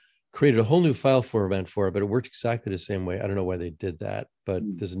 created a whole new file format for it, but it worked exactly the same way. I don't know why they did that, but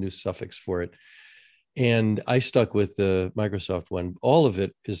there's a new suffix for it. And I stuck with the Microsoft one. All of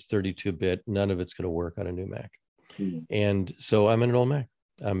it is 32-bit. None of it's going to work on a new Mac. And so I'm in an old Mac.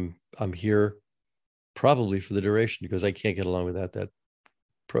 I'm here probably for the duration because I can't get along without that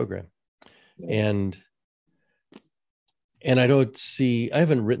program. And I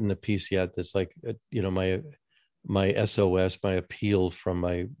haven't written a piece yet that's like, my SOS, my appeal from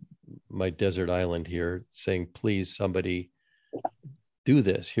my desert island here, saying, please, somebody do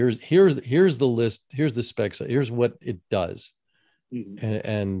this. Here's the list. Here's the specs. Here's what it does.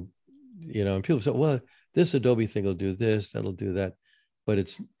 And people say, well, this Adobe thing will do this, that'll do that. But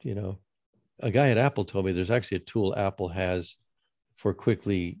it's, a guy at Apple told me there's actually a tool Apple has for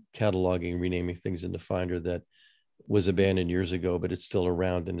quickly cataloging, renaming things in the Finder that was abandoned years ago, but it's still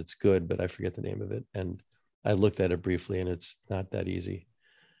around and it's good, but I forget the name of it. And I looked at it briefly and it's not that easy.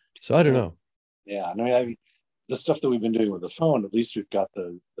 So I don't know. Yeah. I mean, the stuff that we've been doing with the phone, at least we've got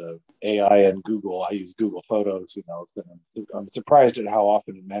the AI and Google. I use Google Photos, and I'm surprised at how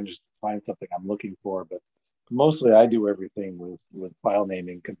often it manages to find something I'm looking for. But mostly I do everything with file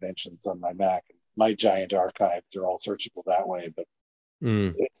naming conventions on my Mac. My giant archives are all searchable that way, but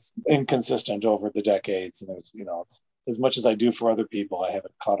it's inconsistent over the decades. And it's as much as I do for other people, I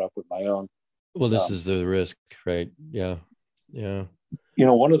haven't caught up with my own. Well, this is the risk, right? Yeah.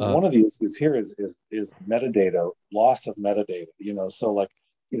 One of the issues here is metadata, loss of metadata. So like,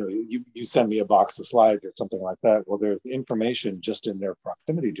 you send me a box of slides or something like that. Well, there's information just in their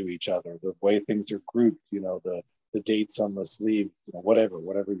proximity to each other, the way things are grouped. The dates on the sleeves, whatever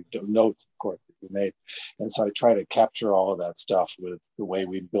you do, notes, of course, that you made. And so I try to capture all of that stuff with the way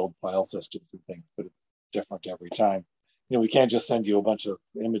we build file systems and things, but it's different every time. We can't just send you a bunch of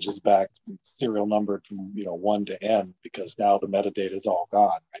images back serial numbered from 1 to N, because now the metadata is all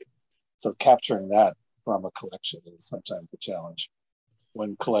gone, right? So capturing that from a collection is sometimes a challenge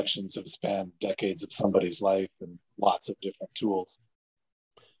when collections have spanned decades of somebody's life and lots of different tools.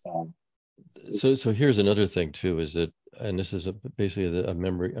 So here's another thing too, is that, and this is basically a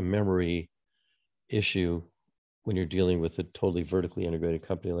memory issue when you're dealing with a totally vertically integrated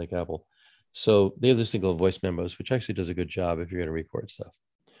company like Apple. So they have this thing called voice memos, which actually does a good job if you're going to record stuff.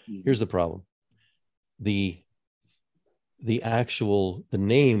 Here's the problem. The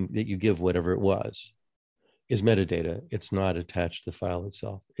name that you give whatever it was is metadata. It's not attached to the file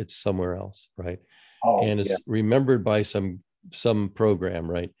itself. It's somewhere else, right? And it's remembered by some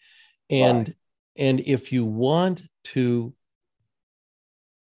program, right? And if you want to,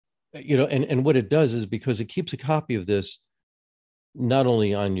 and what it does is, because it keeps a copy of this not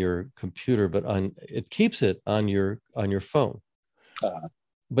only on your computer, but it keeps it on your phone.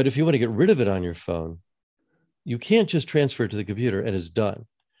 But if you want to get rid of it on your phone, you can't just transfer it to the computer and it's done,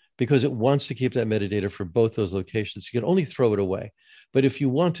 because it wants to keep that metadata for both those locations. You can only throw it away. But if you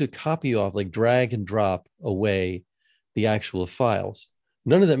want to copy off, like drag and drop away the actual files,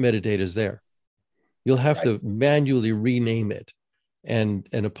 none of that metadata is there. You'll have to manually rename it and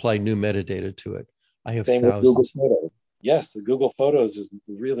apply new metadata to it. I have thousands. yes, the Google Photos is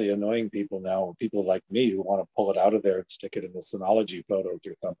really annoying people now, people like me who want to pull it out of there and stick it in the Synology photos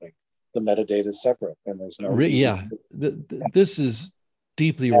or something. The metadata is separate and there's no reason. Yeah, this is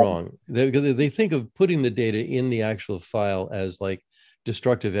deeply wrong. They think of putting the data in the actual file as like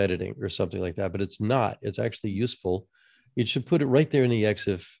destructive editing or something like that, but it's not. It's actually useful. You should put it right there in the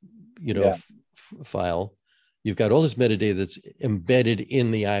EXIF, file. You've got all this metadata that's embedded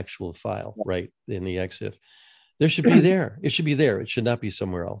in the actual file, right, in the EXIF. There should be there. It should be there. It should not be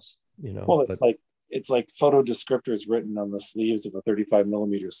somewhere else. Well, it's like photo descriptors written on the sleeves of a 35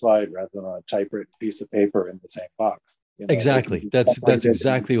 millimeter slide rather than on a typewritten piece of paper in the same box. Exactly. That's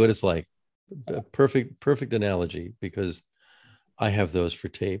exactly what it's like. Perfect analogy, because I have those for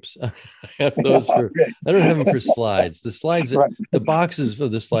tapes. I have those for. I don't have them for slides. The slides, right. The boxes of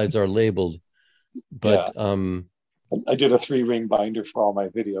the slides are labeled, but I did a 3-ring binder for all my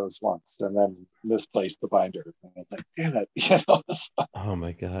videos once, and then misplaced the binder. And I was like, damn it! Oh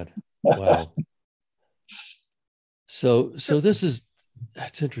my God! Wow. So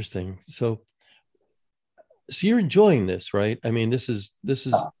that's interesting. So you're enjoying this, right? I mean, this is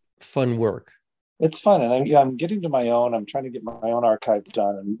fun work. It's fun, and I'm getting to my own. I'm trying to get my own archive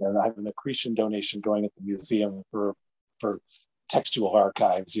done, and I have an accretion donation going at the museum for textual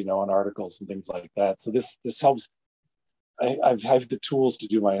archives, and articles and things like that. So this helps. I have the tools to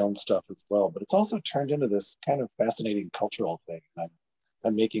do my own stuff as well, but it's also turned into this kind of fascinating cultural thing.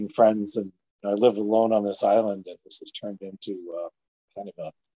 I'm making friends, and I live alone on this island, and this has turned into kind of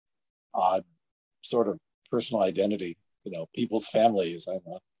a odd sort of personal identity. People's families.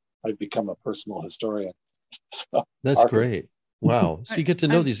 I've become a personal historian. So, that's great. Wow. So you get to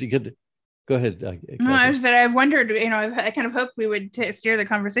know these. You get to, go ahead. No, I've wondered, I kind of hoped we would steer the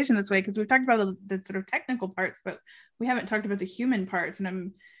conversation this way, because we've talked about the sort of technical parts, but we haven't talked about the human parts. And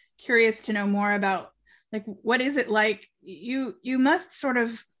I'm curious to know more about, like, what is it like? You must sort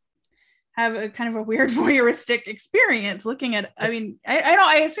of have a kind of a weird voyeuristic experience looking at,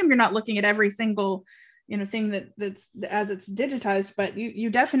 I assume you're not looking at every single thing that's as it's digitized, but you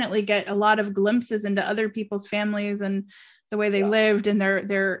definitely get a lot of glimpses into other people's families and the way they lived, and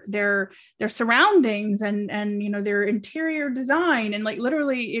their surroundings, and their interior design, and like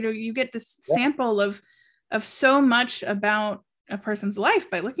literally you get this sample of so much about a person's life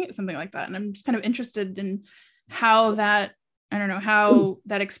by looking at something like that. And I'm just kind of interested in how that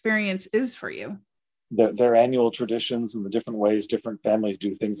experience is for you. Their annual traditions and the different ways different families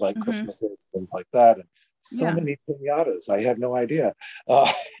do things like Christmas and things like that, and many pinatas. I had no idea.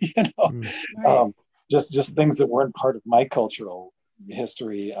 Right. Just things that weren't part of my cultural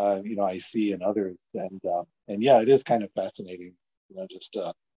history. I see in others, and it is kind of fascinating. Just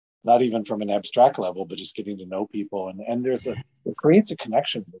not even from an abstract level, but just getting to know people, and it creates a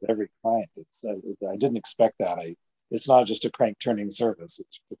connection with every client. It's I didn't expect that. It's not just a crank turning service.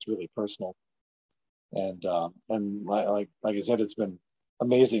 It's really personal. And like I said, it's been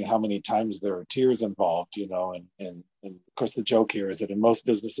amazing how many times there are tears involved, and of course the joke here is that in most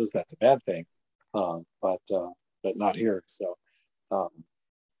businesses that's a bad thing, but not here. So, are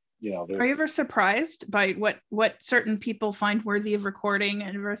you ever surprised by what certain people find worthy of recording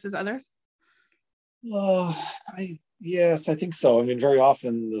and versus others? Yes, I think so. I mean, very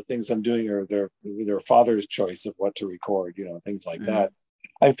often the things I'm doing are their father's choice of what to record, things like that.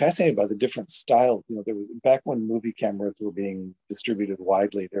 I'm fascinated by the different styles. There was, back when movie cameras were being distributed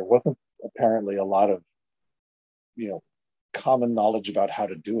widely, there wasn't apparently a lot of, common knowledge about how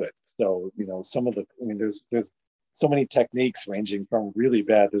to do it. So, there's so many techniques ranging from really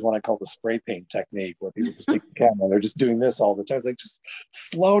bad. There's one I call the spray paint technique, where people just take the camera and they're just doing this all the time. It's like, just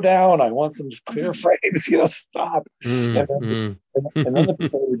slow down. I want some clear frames, stop. And then the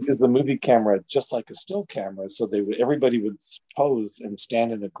people would use the movie camera just like a still camera. So everybody would pose and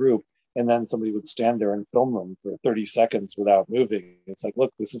stand in a group, and then somebody would stand there and film them for 30 seconds without moving. It's like,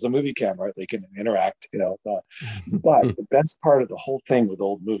 look, this is a movie camera. They can interact, But the best part of the whole thing with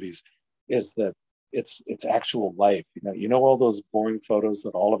old movies is that it's actual life. All those boring photos that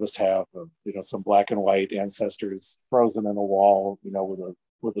all of us have of, some black and white ancestors frozen in a wall,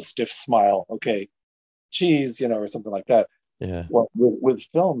 with a stiff smile. Okay, cheese, or something like that. Yeah. Well, with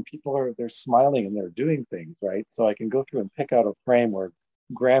film, they're smiling and they're doing things, right? So I can go through and pick out a frame where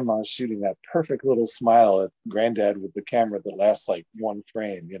grandma's shooting that perfect little smile at granddad with the camera that lasts like one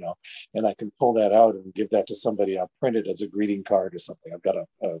frame, and I can pull that out and give that to somebody. I'll print it as a greeting card or something. I've got a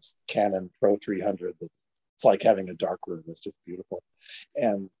Canon Pro 300 it's like having a dark room. It's just beautiful.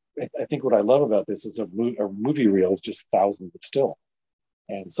 And I think what I love about this is a movie reel is just thousands of stills,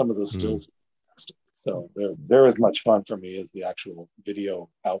 and some of those stills are fantastic. So they're as much fun for me as the actual video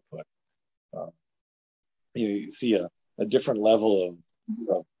output. You see a a different level of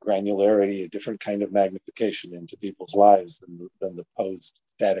granularity, a different kind of magnification into people's lives than the posed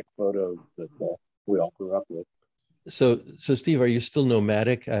static photo that we all grew up with. So Steve, are you still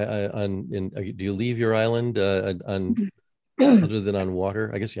nomadic? Do you leave your island on other than on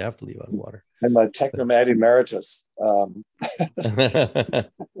water? I guess you have to leave on water. I'm a technomad emeritus.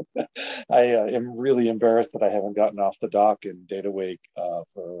 I am really embarrassed that I haven't gotten off the dock in Data Wake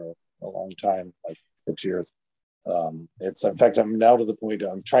for a long time, like 6 years. It's, in fact, I'm now to the point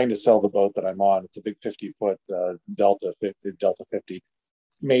I'm trying to sell the boat that I'm on. It's a big 50-foot Delta 50,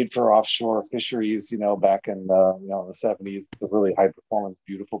 made for offshore fisheries, back in the 70s. It's a really high performance,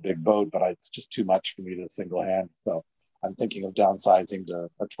 beautiful big boat, but it's just too much for me to single hand. So I'm thinking of downsizing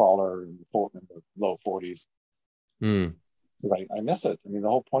to a trawler in the low 40s. Because I miss it. I mean, the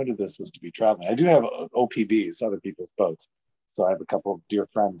whole point of this was to be traveling. I do have OPBs, other people's boats. So I have a couple of dear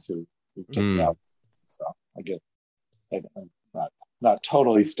friends who took me out. So I'm not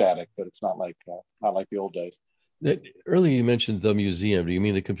totally static, but it's not like the old days. Earlier you mentioned the museum. Do you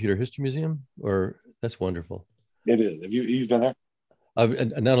mean the Computer History Museum? Or that's wonderful. It is. Have you've been there?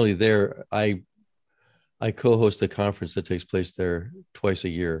 Not only there, I co-host a conference that takes place there twice a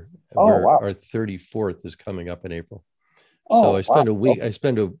year. Wow. Our 34th is coming up in April. Oh, so I spend wow. a week. I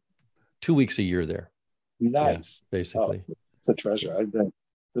spend 2 weeks a year there. Nice. Yeah, basically. It's a treasure.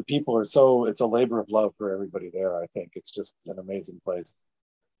 The people are it's a labor of love for everybody there. I think it's just an amazing place.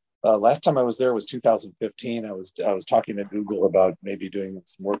 Last time I was there was 2015. I was talking to Google about maybe doing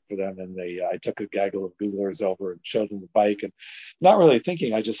some work for them, and I took a gaggle of Googlers over and showed them the bike, and not really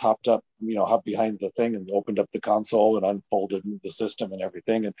thinking, I just hopped behind the thing and opened up the console and unfolded the system and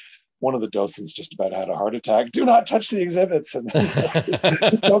everything. And one of the docents just about had a heart attack. Do not touch the exhibits. And it's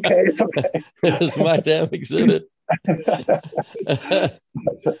okay. It's okay. It's my damn exhibit.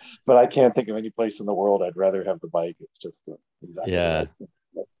 But I can't think of any place in the world I'd rather have the bike. It's just exactly. Yeah.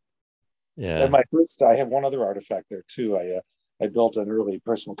 Yeah. And I have one other artifact there too. I built an early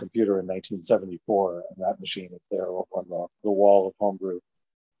personal computer in 1974, and that machine is there on the wall of Homebrew.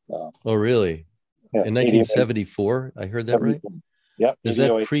 Oh, really? Yeah, in 1974, I heard that right? Yep. Does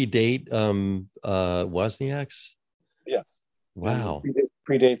that predate Wozniak's? Yes. Wow. It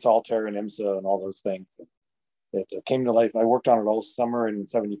predates Altair and IMSA and all those things. It came to life. I worked on it all summer in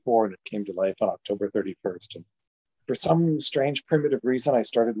 74, and it came to life on October 31st. And for some strange primitive reason, I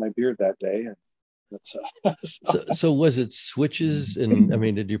started my beard that day. And that's so was it switches? And I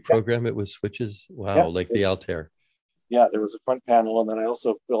mean, did you program it with switches? Wow, yeah, like the Altair. Yeah, there was a front panel, and then I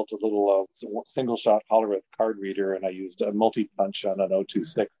also built a little single shot Hollerith card reader, and I used a multi-punch on an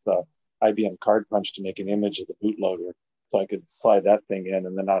 026 IBM card punch to make an image of the bootloader, so I could slide that thing in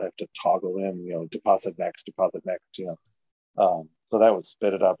and then not have to toggle in, deposit next. So that would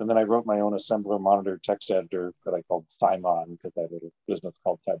spit it up. And then I wrote my own assembler monitor text editor that I called Simon, because I had a business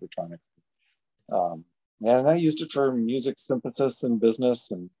called Cybertronics. And I used it for music synthesis and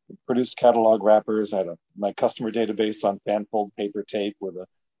business, and produced catalog wrappers. I had my customer database on fanfold paper tape with a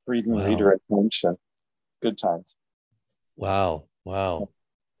Frieden reader at Punch, and good times. Wow.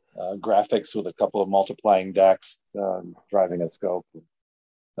 Graphics with a couple of multiplying decks, driving a scope.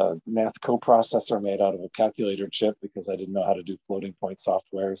 Math coprocessor made out of a calculator chip because I didn't know how to do floating point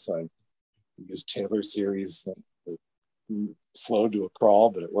software. So I used Taylor series, slow to a crawl,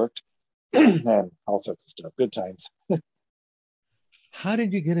 but it worked. And all sorts of stuff. Good times. How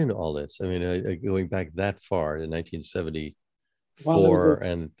did you get into all this? I mean, going back that far in 1974,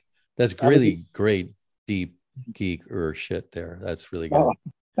 and that's really great, deep geek shit there. That's really good. Oh,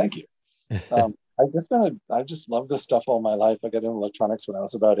 thank you. I just love this stuff all my life. I got into electronics when I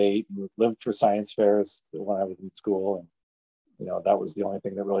was about 8, and lived for science fairs when I was in school, and that was the only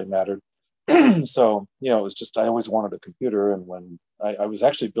thing that really mattered. So, it was just, I always wanted a computer. And when I was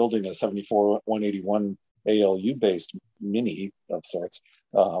actually building a 74-181 ALU based mini of sorts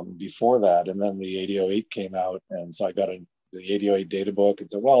before that. And then the 8008 came out. And so I got the 8008 data book and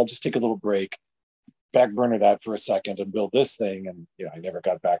said, well, I'll just take a little break, back burner that for a second and build this thing. And, I never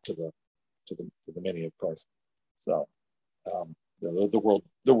got back to the mini, of course. So the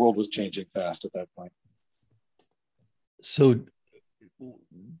world was changing fast at that point. So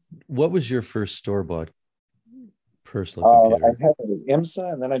what was your first store-bought personal computer? I had an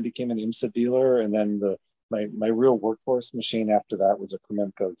IMSA, and then I became an IMSA dealer, and then my real workhorse machine after that was a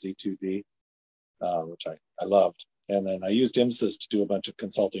Krememco Z2D, which I loved. And then I used IMSAs to do a bunch of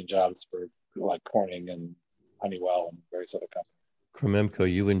consulting jobs for like Corning and Honeywell and various other companies. Krememco,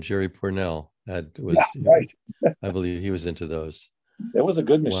 you and Jerry Pornell right. I believe he was into those. It was a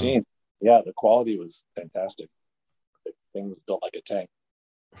good machine. Wow. Yeah, the quality was fantastic. The thing was built like a tank.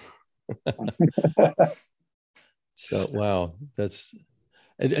 So wow, that's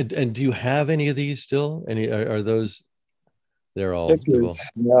and do you have any of these still? Any are those? They're all Pictures.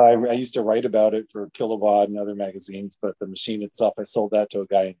 No, I used to write about it for Kilowatt and other magazines, but the machine itself, I sold that to a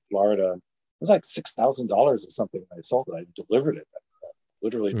guy in Florida. It was like $6,000 or something. I sold it. I delivered it. I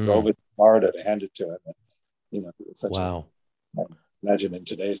literally drove it to Florida to hand it to him. And, you know, it's such wow. Imagine in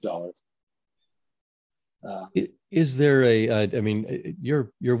today's dollars. Is there I mean,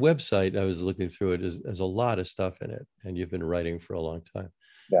 your website, I was looking through it, has a lot of stuff in it, and you've been writing for a long time.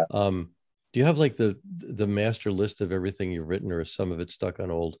 Yeah. Do you have like the master list of everything you've written, or is some of it stuck on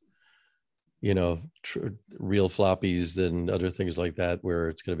old, you know, real floppies and other things like that, where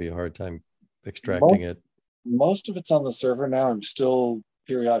it's going to be a hard time extracting it? Most of it's on the server now. I've still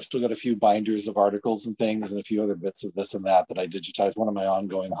got a few binders of articles and things, and a few other bits of this and that I digitize. One of my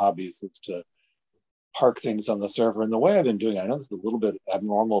ongoing hobbies is to park things on the server. And the way I've been doing it, I know it's a little bit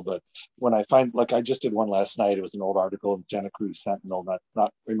abnormal, but when I find, like I just did one last night, it was an old article in Santa Cruz Sentinel,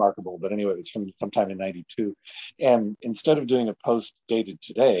 not remarkable, but anyway, it was from sometime in 92. And instead of doing a post dated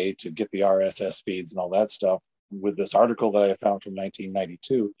today to get the RSS feeds and all that stuff, with this article that I found from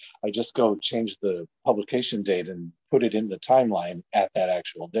 1992, I just go change the publication date and put it in the timeline at that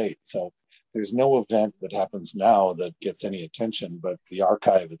actual date. So there's no event that happens now that gets any attention, but the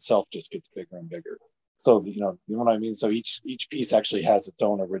archive itself just gets bigger and bigger. So, you know what I mean? So each piece actually has its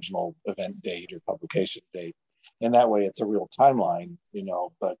own original event date or publication date. And that way it's a real timeline, you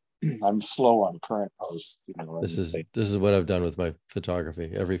know, but I'm slow on current posts. You know, this is what I've done with my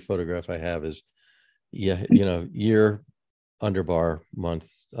photography. Every photograph I have is, yeah, you know, year, underbar, month,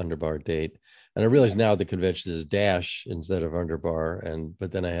 underbar, date. And I realize now the convention is dash instead of underbar.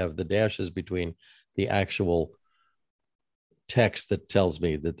 But then I have the dashes between the actual text that tells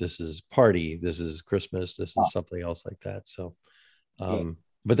me that this is party, this is Christmas, this is something else like that. So,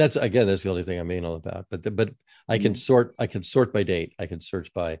 but that's the only thing I'm anal about. But I can sort by date. I can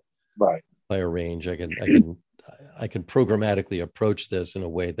search by a range. I can programmatically approach this in a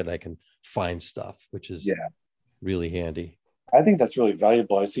way that I can find stuff, which is really handy. I think that's really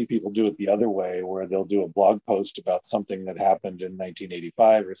valuable. I see people do it the other way, where they'll do a blog post about something that happened in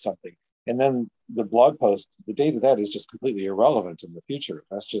 1985 or something. And then the blog post, the date of that is just completely irrelevant in the future.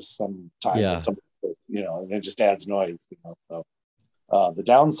 That's just some time that somebody, you know, and it just adds noise, you know. So the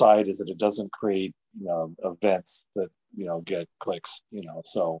downside is that it doesn't create, you know, events that, you know, get clicks, you know.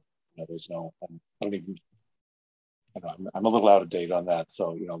 So, you know, there's no, I don't even, I'm a little out of date on that.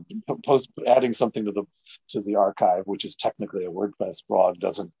 So, you know, adding something to the archive, which is technically a WordPress blog,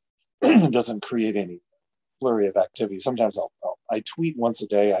 doesn't create any flurry of activity. Sometimes I tweet once a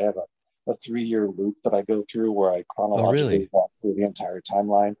day. I have a 3-year loop that I go through where I chronologically walk through the entire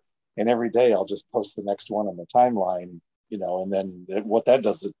timeline, and every day I'll just post the next one on the timeline, you know, and then what that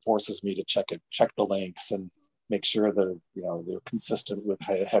does, it forces me to check the links and make sure that, you know, they're consistent with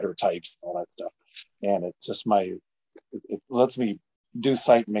header types and all that stuff. And it's just it lets me do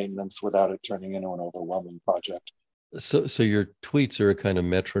site maintenance without it turning into an overwhelming project. So your tweets are a kind of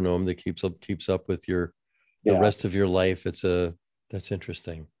metronome that keeps up with the rest of your life. That's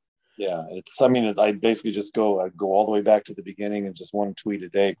interesting. Yeah, I basically just go all the way back to the beginning and just one tweet a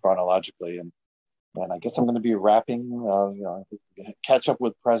day chronologically, and I guess I'm going to be wrapping, you know, catch up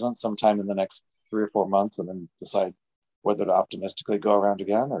with present sometime in the next 3 or 4 months, and then decide whether to optimistically go around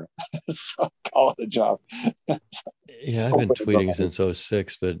again or call it a job. Yeah, I've been tweeting since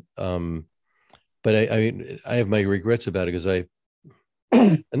 2006, but I have my regrets about it, because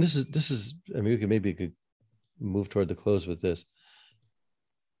and this is I mean, we could move toward the close with this.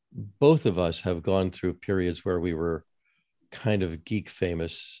 Both of us have gone through periods where we were kind of geek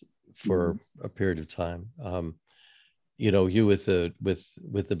famous for a period of time. You know, you with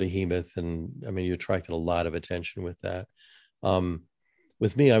the behemoth, and I mean, you attracted a lot of attention with that.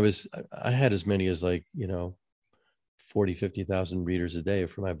 With me, I had as many as, like, you know, 40, 50,000 readers a day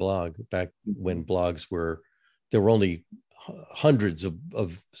for my blog back when there were only hundreds of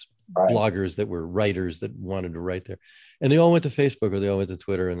bloggers that were writers that wanted to write there, and they all went to Facebook or they all went to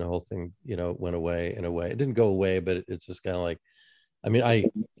Twitter, and the whole thing, you know, went away in a way. It didn't go away, but it's just kind of like, I mean,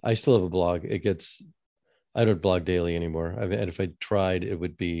 I still have a blog. I don't blog daily anymore. And if I tried,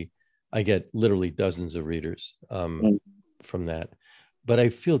 I get literally dozens of readers from that, but I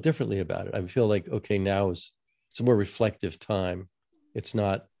feel differently about it. I feel like, okay, now it's a more reflective time. It's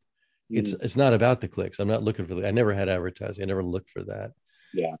not about the clicks. I'm not looking for I never had advertising. I never looked for that.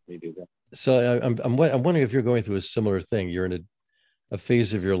 Yeah, me neither. So I'm wondering if you're going through a similar thing. You're in a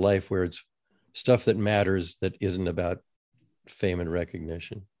phase of your life where it's stuff that matters that isn't about fame and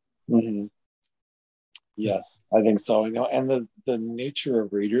recognition. Mm-hmm. Yes, I think so. And the nature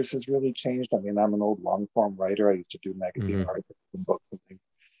of readers has really changed. I mean, I'm an old long form writer. I used to do magazine Mm-hmm. articles and books and things.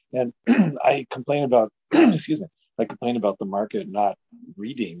 And I complain about, excuse me, I complain about the market not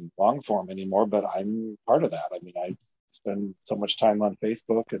reading long form anymore, but I'm part of that. I mean, I spend so much time on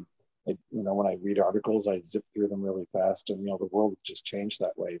Facebook, and when I read articles, I zip through them really fast, and the world has just changed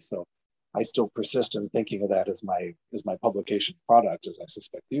that way. So I still persist in thinking of that as my publication product, as I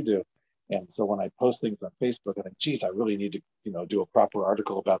suspect you do. And so when I post things on Facebook, I think, geez, I really need to, do a proper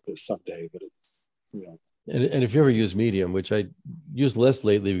article about this someday. But And if you ever use Medium, which I use less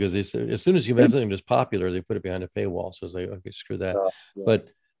lately, because they say as soon as you have something that's popular, they put it behind a paywall. So it's like, okay, screw that. yeah. But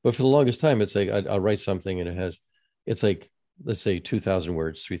for the longest time, it's like I'll write something and it's like, let's say 2,000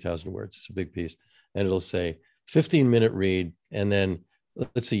 words, 3,000 words. It's a big piece, and it'll say 15-minute read, and then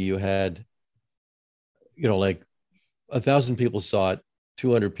let's say you had, like 1,000 people saw it,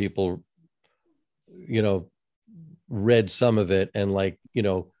 200 people, read some of it, and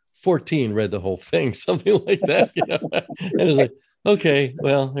 14 read the whole thing, something like that, and it's like, okay,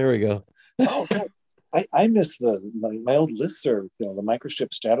 well, here we go. Oh, God. I miss my old listserv, the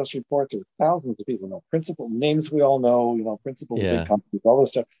microchip status reports. There were thousands of people, principal names we all know, principals of big companies, all this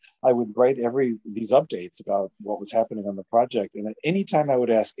stuff. I would write these updates about what was happening on the project. And at any time I would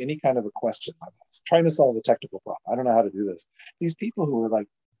ask any kind of a question, I was trying to solve a technical problem. I don't know how to do this. These people who were like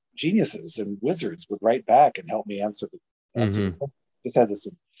geniuses and wizards would write back and help me answer the question. Just had this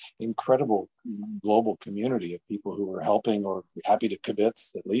incredible global community of people who were helping or happy to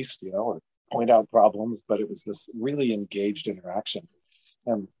kibitz, at least, or point out problems. But it was this really engaged interaction.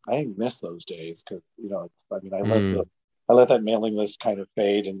 And I miss those days because, I let that mailing list kind of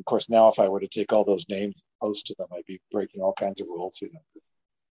fade. And of course, now if I were to take all those names and post to them, I'd be breaking all kinds of rules. We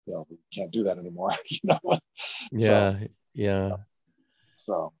can't do that anymore. Yeah.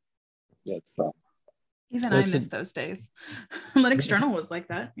 So it's even I miss those days. Linux Journal was like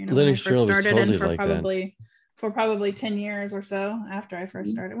that. Linux Journal was totally like that. For probably 10 years or so after I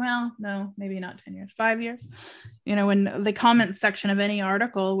first started. Well, no, maybe not 10 years, 5 years. When the comment section of any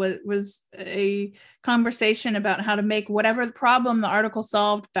article was a conversation about how to make whatever the problem the article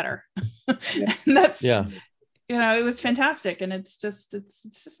solved better. Yeah. And that's, it was fantastic. And it's just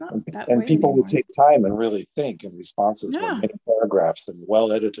not that way. And people anymore. would take time and really think, and responses were many paragraphs and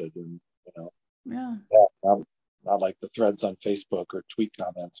well edited, and not like the threads on Facebook or tweet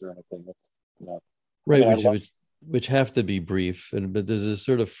comments or anything. It's right, which have to be brief, but there's a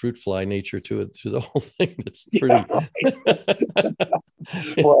sort of fruit fly nature to it, to the whole thing. It's pretty.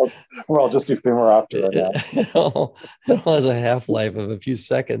 We're all just ephemeral after that. It all has a half-life of a few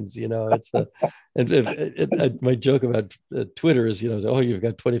seconds. It's my joke about Twitter is, oh, you've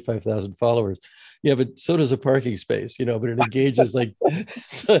got 25,000 followers. Yeah, but so does a parking space, but it engages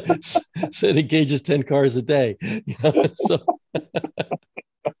so it engages 10 cars a day. So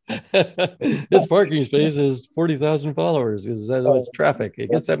this parking space has 40,000 followers. Is that much traffic? It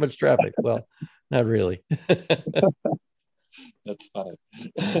gets that much traffic. Well, not really. That's funny.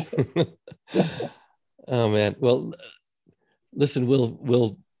 Oh man. Well, listen,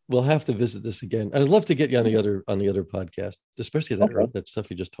 we'll have to visit this again. I'd love to get you on the other podcast, especially that stuff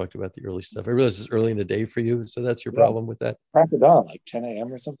you just talked about, the early stuff. I realize it's early in the day for you, so that's your problem with that. Crack it on, like 10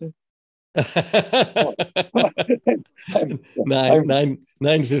 a.m. or something.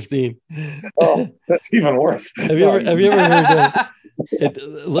 9:15. Oh, that's even worse. Have you ever heard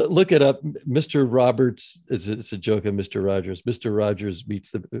look it up, Mr. Roberts? It's a joke of Mr. Rogers. Mr. Rogers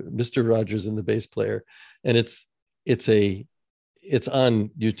meets Mr. Rogers and the bass player, and it's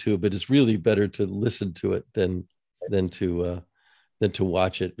on YouTube, but it's really better to listen to it than to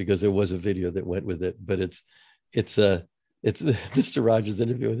watch it, because there was a video that went with it. But it's Mr. Rogers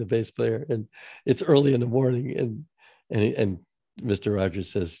interviewing the bass player, and it's early in the morning, and Mr.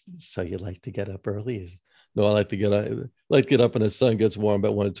 Rogers says, "So you like to get up early?" He says, "No, I like to get up when the sun gets warm,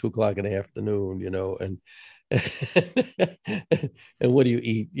 about 1 or 2 o'clock in the afternoon, and and what do you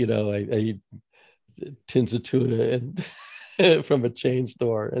eat? I eat tins of tuna and from a chain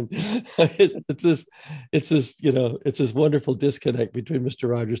store." And it's this wonderful disconnect between Mr.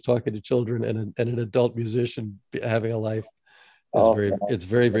 Rogers talking to children and an adult musician having a life. It's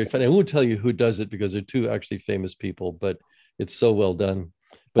very, very funny. I won't tell you who does it, because they're two actually famous people, but it's so well done.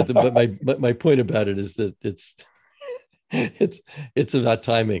 But my point about it is that it's about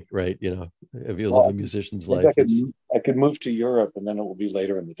timing, right? If you live a musician's life. I could move to Europe, and then it will be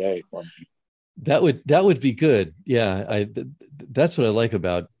later in the day for me. That would be good. Yeah, that's what I like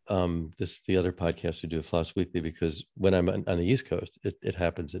about the other podcast we do, Floss Weekly, because when I'm on the East Coast, it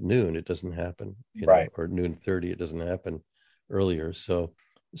happens at noon. It doesn't happen, right, or noon 30. It doesn't happen earlier. So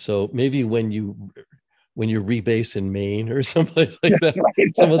maybe when you when you rebase in Maine or someplace like that,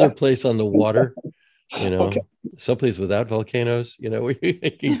 Right. some other place on the water, Okay. someplace without volcanoes, where you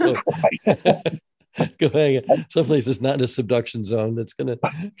can go, Right. go hang out. Someplace that's not in a subduction zone that's going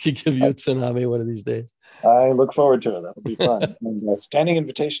to give you a tsunami one of these days. I look forward to it. That'll be fun. And a standing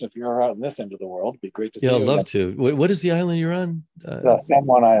invitation if you're out in this end of the world. It'd be great to see Yeah, you. I'd love to. What is the island you're on? San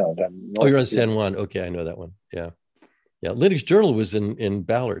Juan Island. Oh, you're on San Juan. Okay, I know that one. Yeah. Yeah. Linux Journal was in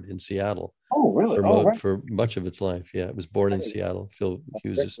Ballard in Seattle. Oh, really? Right. For much of its life. Yeah. It was born in Seattle. Phil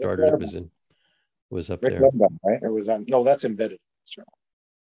Hughes, the starter, was up Rick there. Lundon, right? Or was that? No, that's Embedded.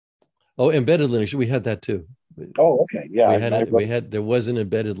 Oh, embedded Linux. We had that too. Oh, okay. Yeah. There was an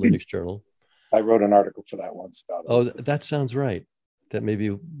embedded Linux journal. I wrote an article for that once about it. Oh, that sounds right. That may be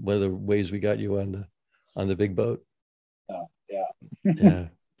one of the ways we got you on the big boat. Oh, yeah. Yeah.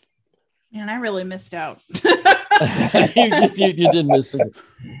 Man, I really missed out. you did miss it.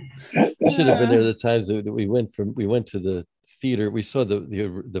 You should have been there the times that we went to the theater. We saw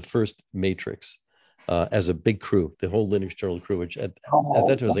the first Matrix as a big crew, the whole Linux Journal crew, which at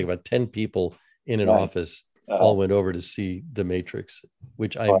that time was like about 10 people in an office, all went over to see the Matrix,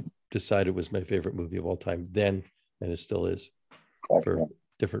 which I decided was my favorite movie of all time then, and it still is. Excellent. For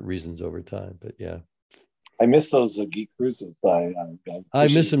different reasons over time, but yeah. I miss those geek cruises. I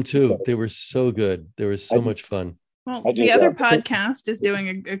miss them too. They were so good. They were so much fun. Well, the other podcast is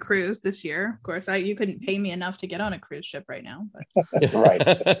doing a cruise this year. Of course, you couldn't pay me enough to get on a cruise ship right now. But.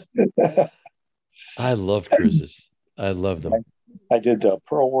 Right. I love cruises. I love them. I did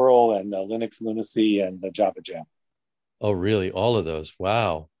Pearl Whirl and Linux Lunacy and the Java Jam. Oh, really? All of those?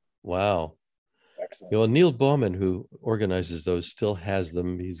 Wow. Excellent. Neil Bauman, who organizes those, still has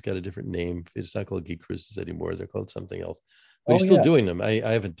them. He's got a different name. It's not called Geek Cruises anymore. They're called something else. But he's still doing them. I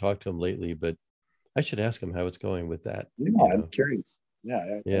haven't talked to him lately, but I should ask him how it's going with that. Yeah, I'm curious.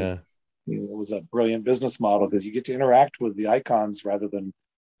 Yeah. Yeah. It was a brilliant business model because you get to interact with the icons rather than,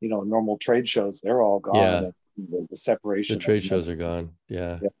 normal trade shows. They're all gone. Yeah. The separation. The trade shows are gone.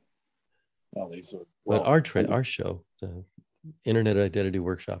 Yeah. No, these are, but our show, the Internet Identity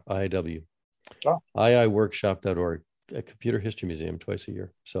Workshop, IIW, iiworkshop.org, a computer history museum twice a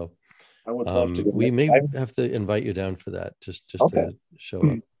year. So I would love to. We may have to invite you down for that, just to show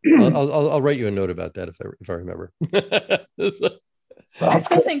up. I'll write you a note about that if I remember. I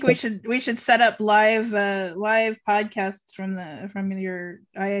still think we should set up live podcasts from your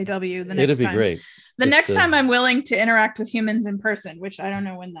IAW the next time. It'd be great. The next time I'm willing to interact with humans in person, which I don't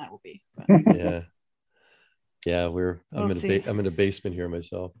know when that will be. But. Yeah, I'm in a basement here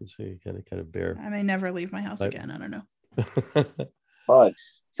myself, so you kind of bear. I may never leave my house again. I don't know. But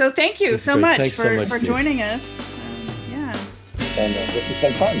so thank you so much for Steve. joining us. And this has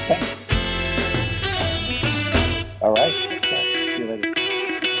been fun. Thanks. All right.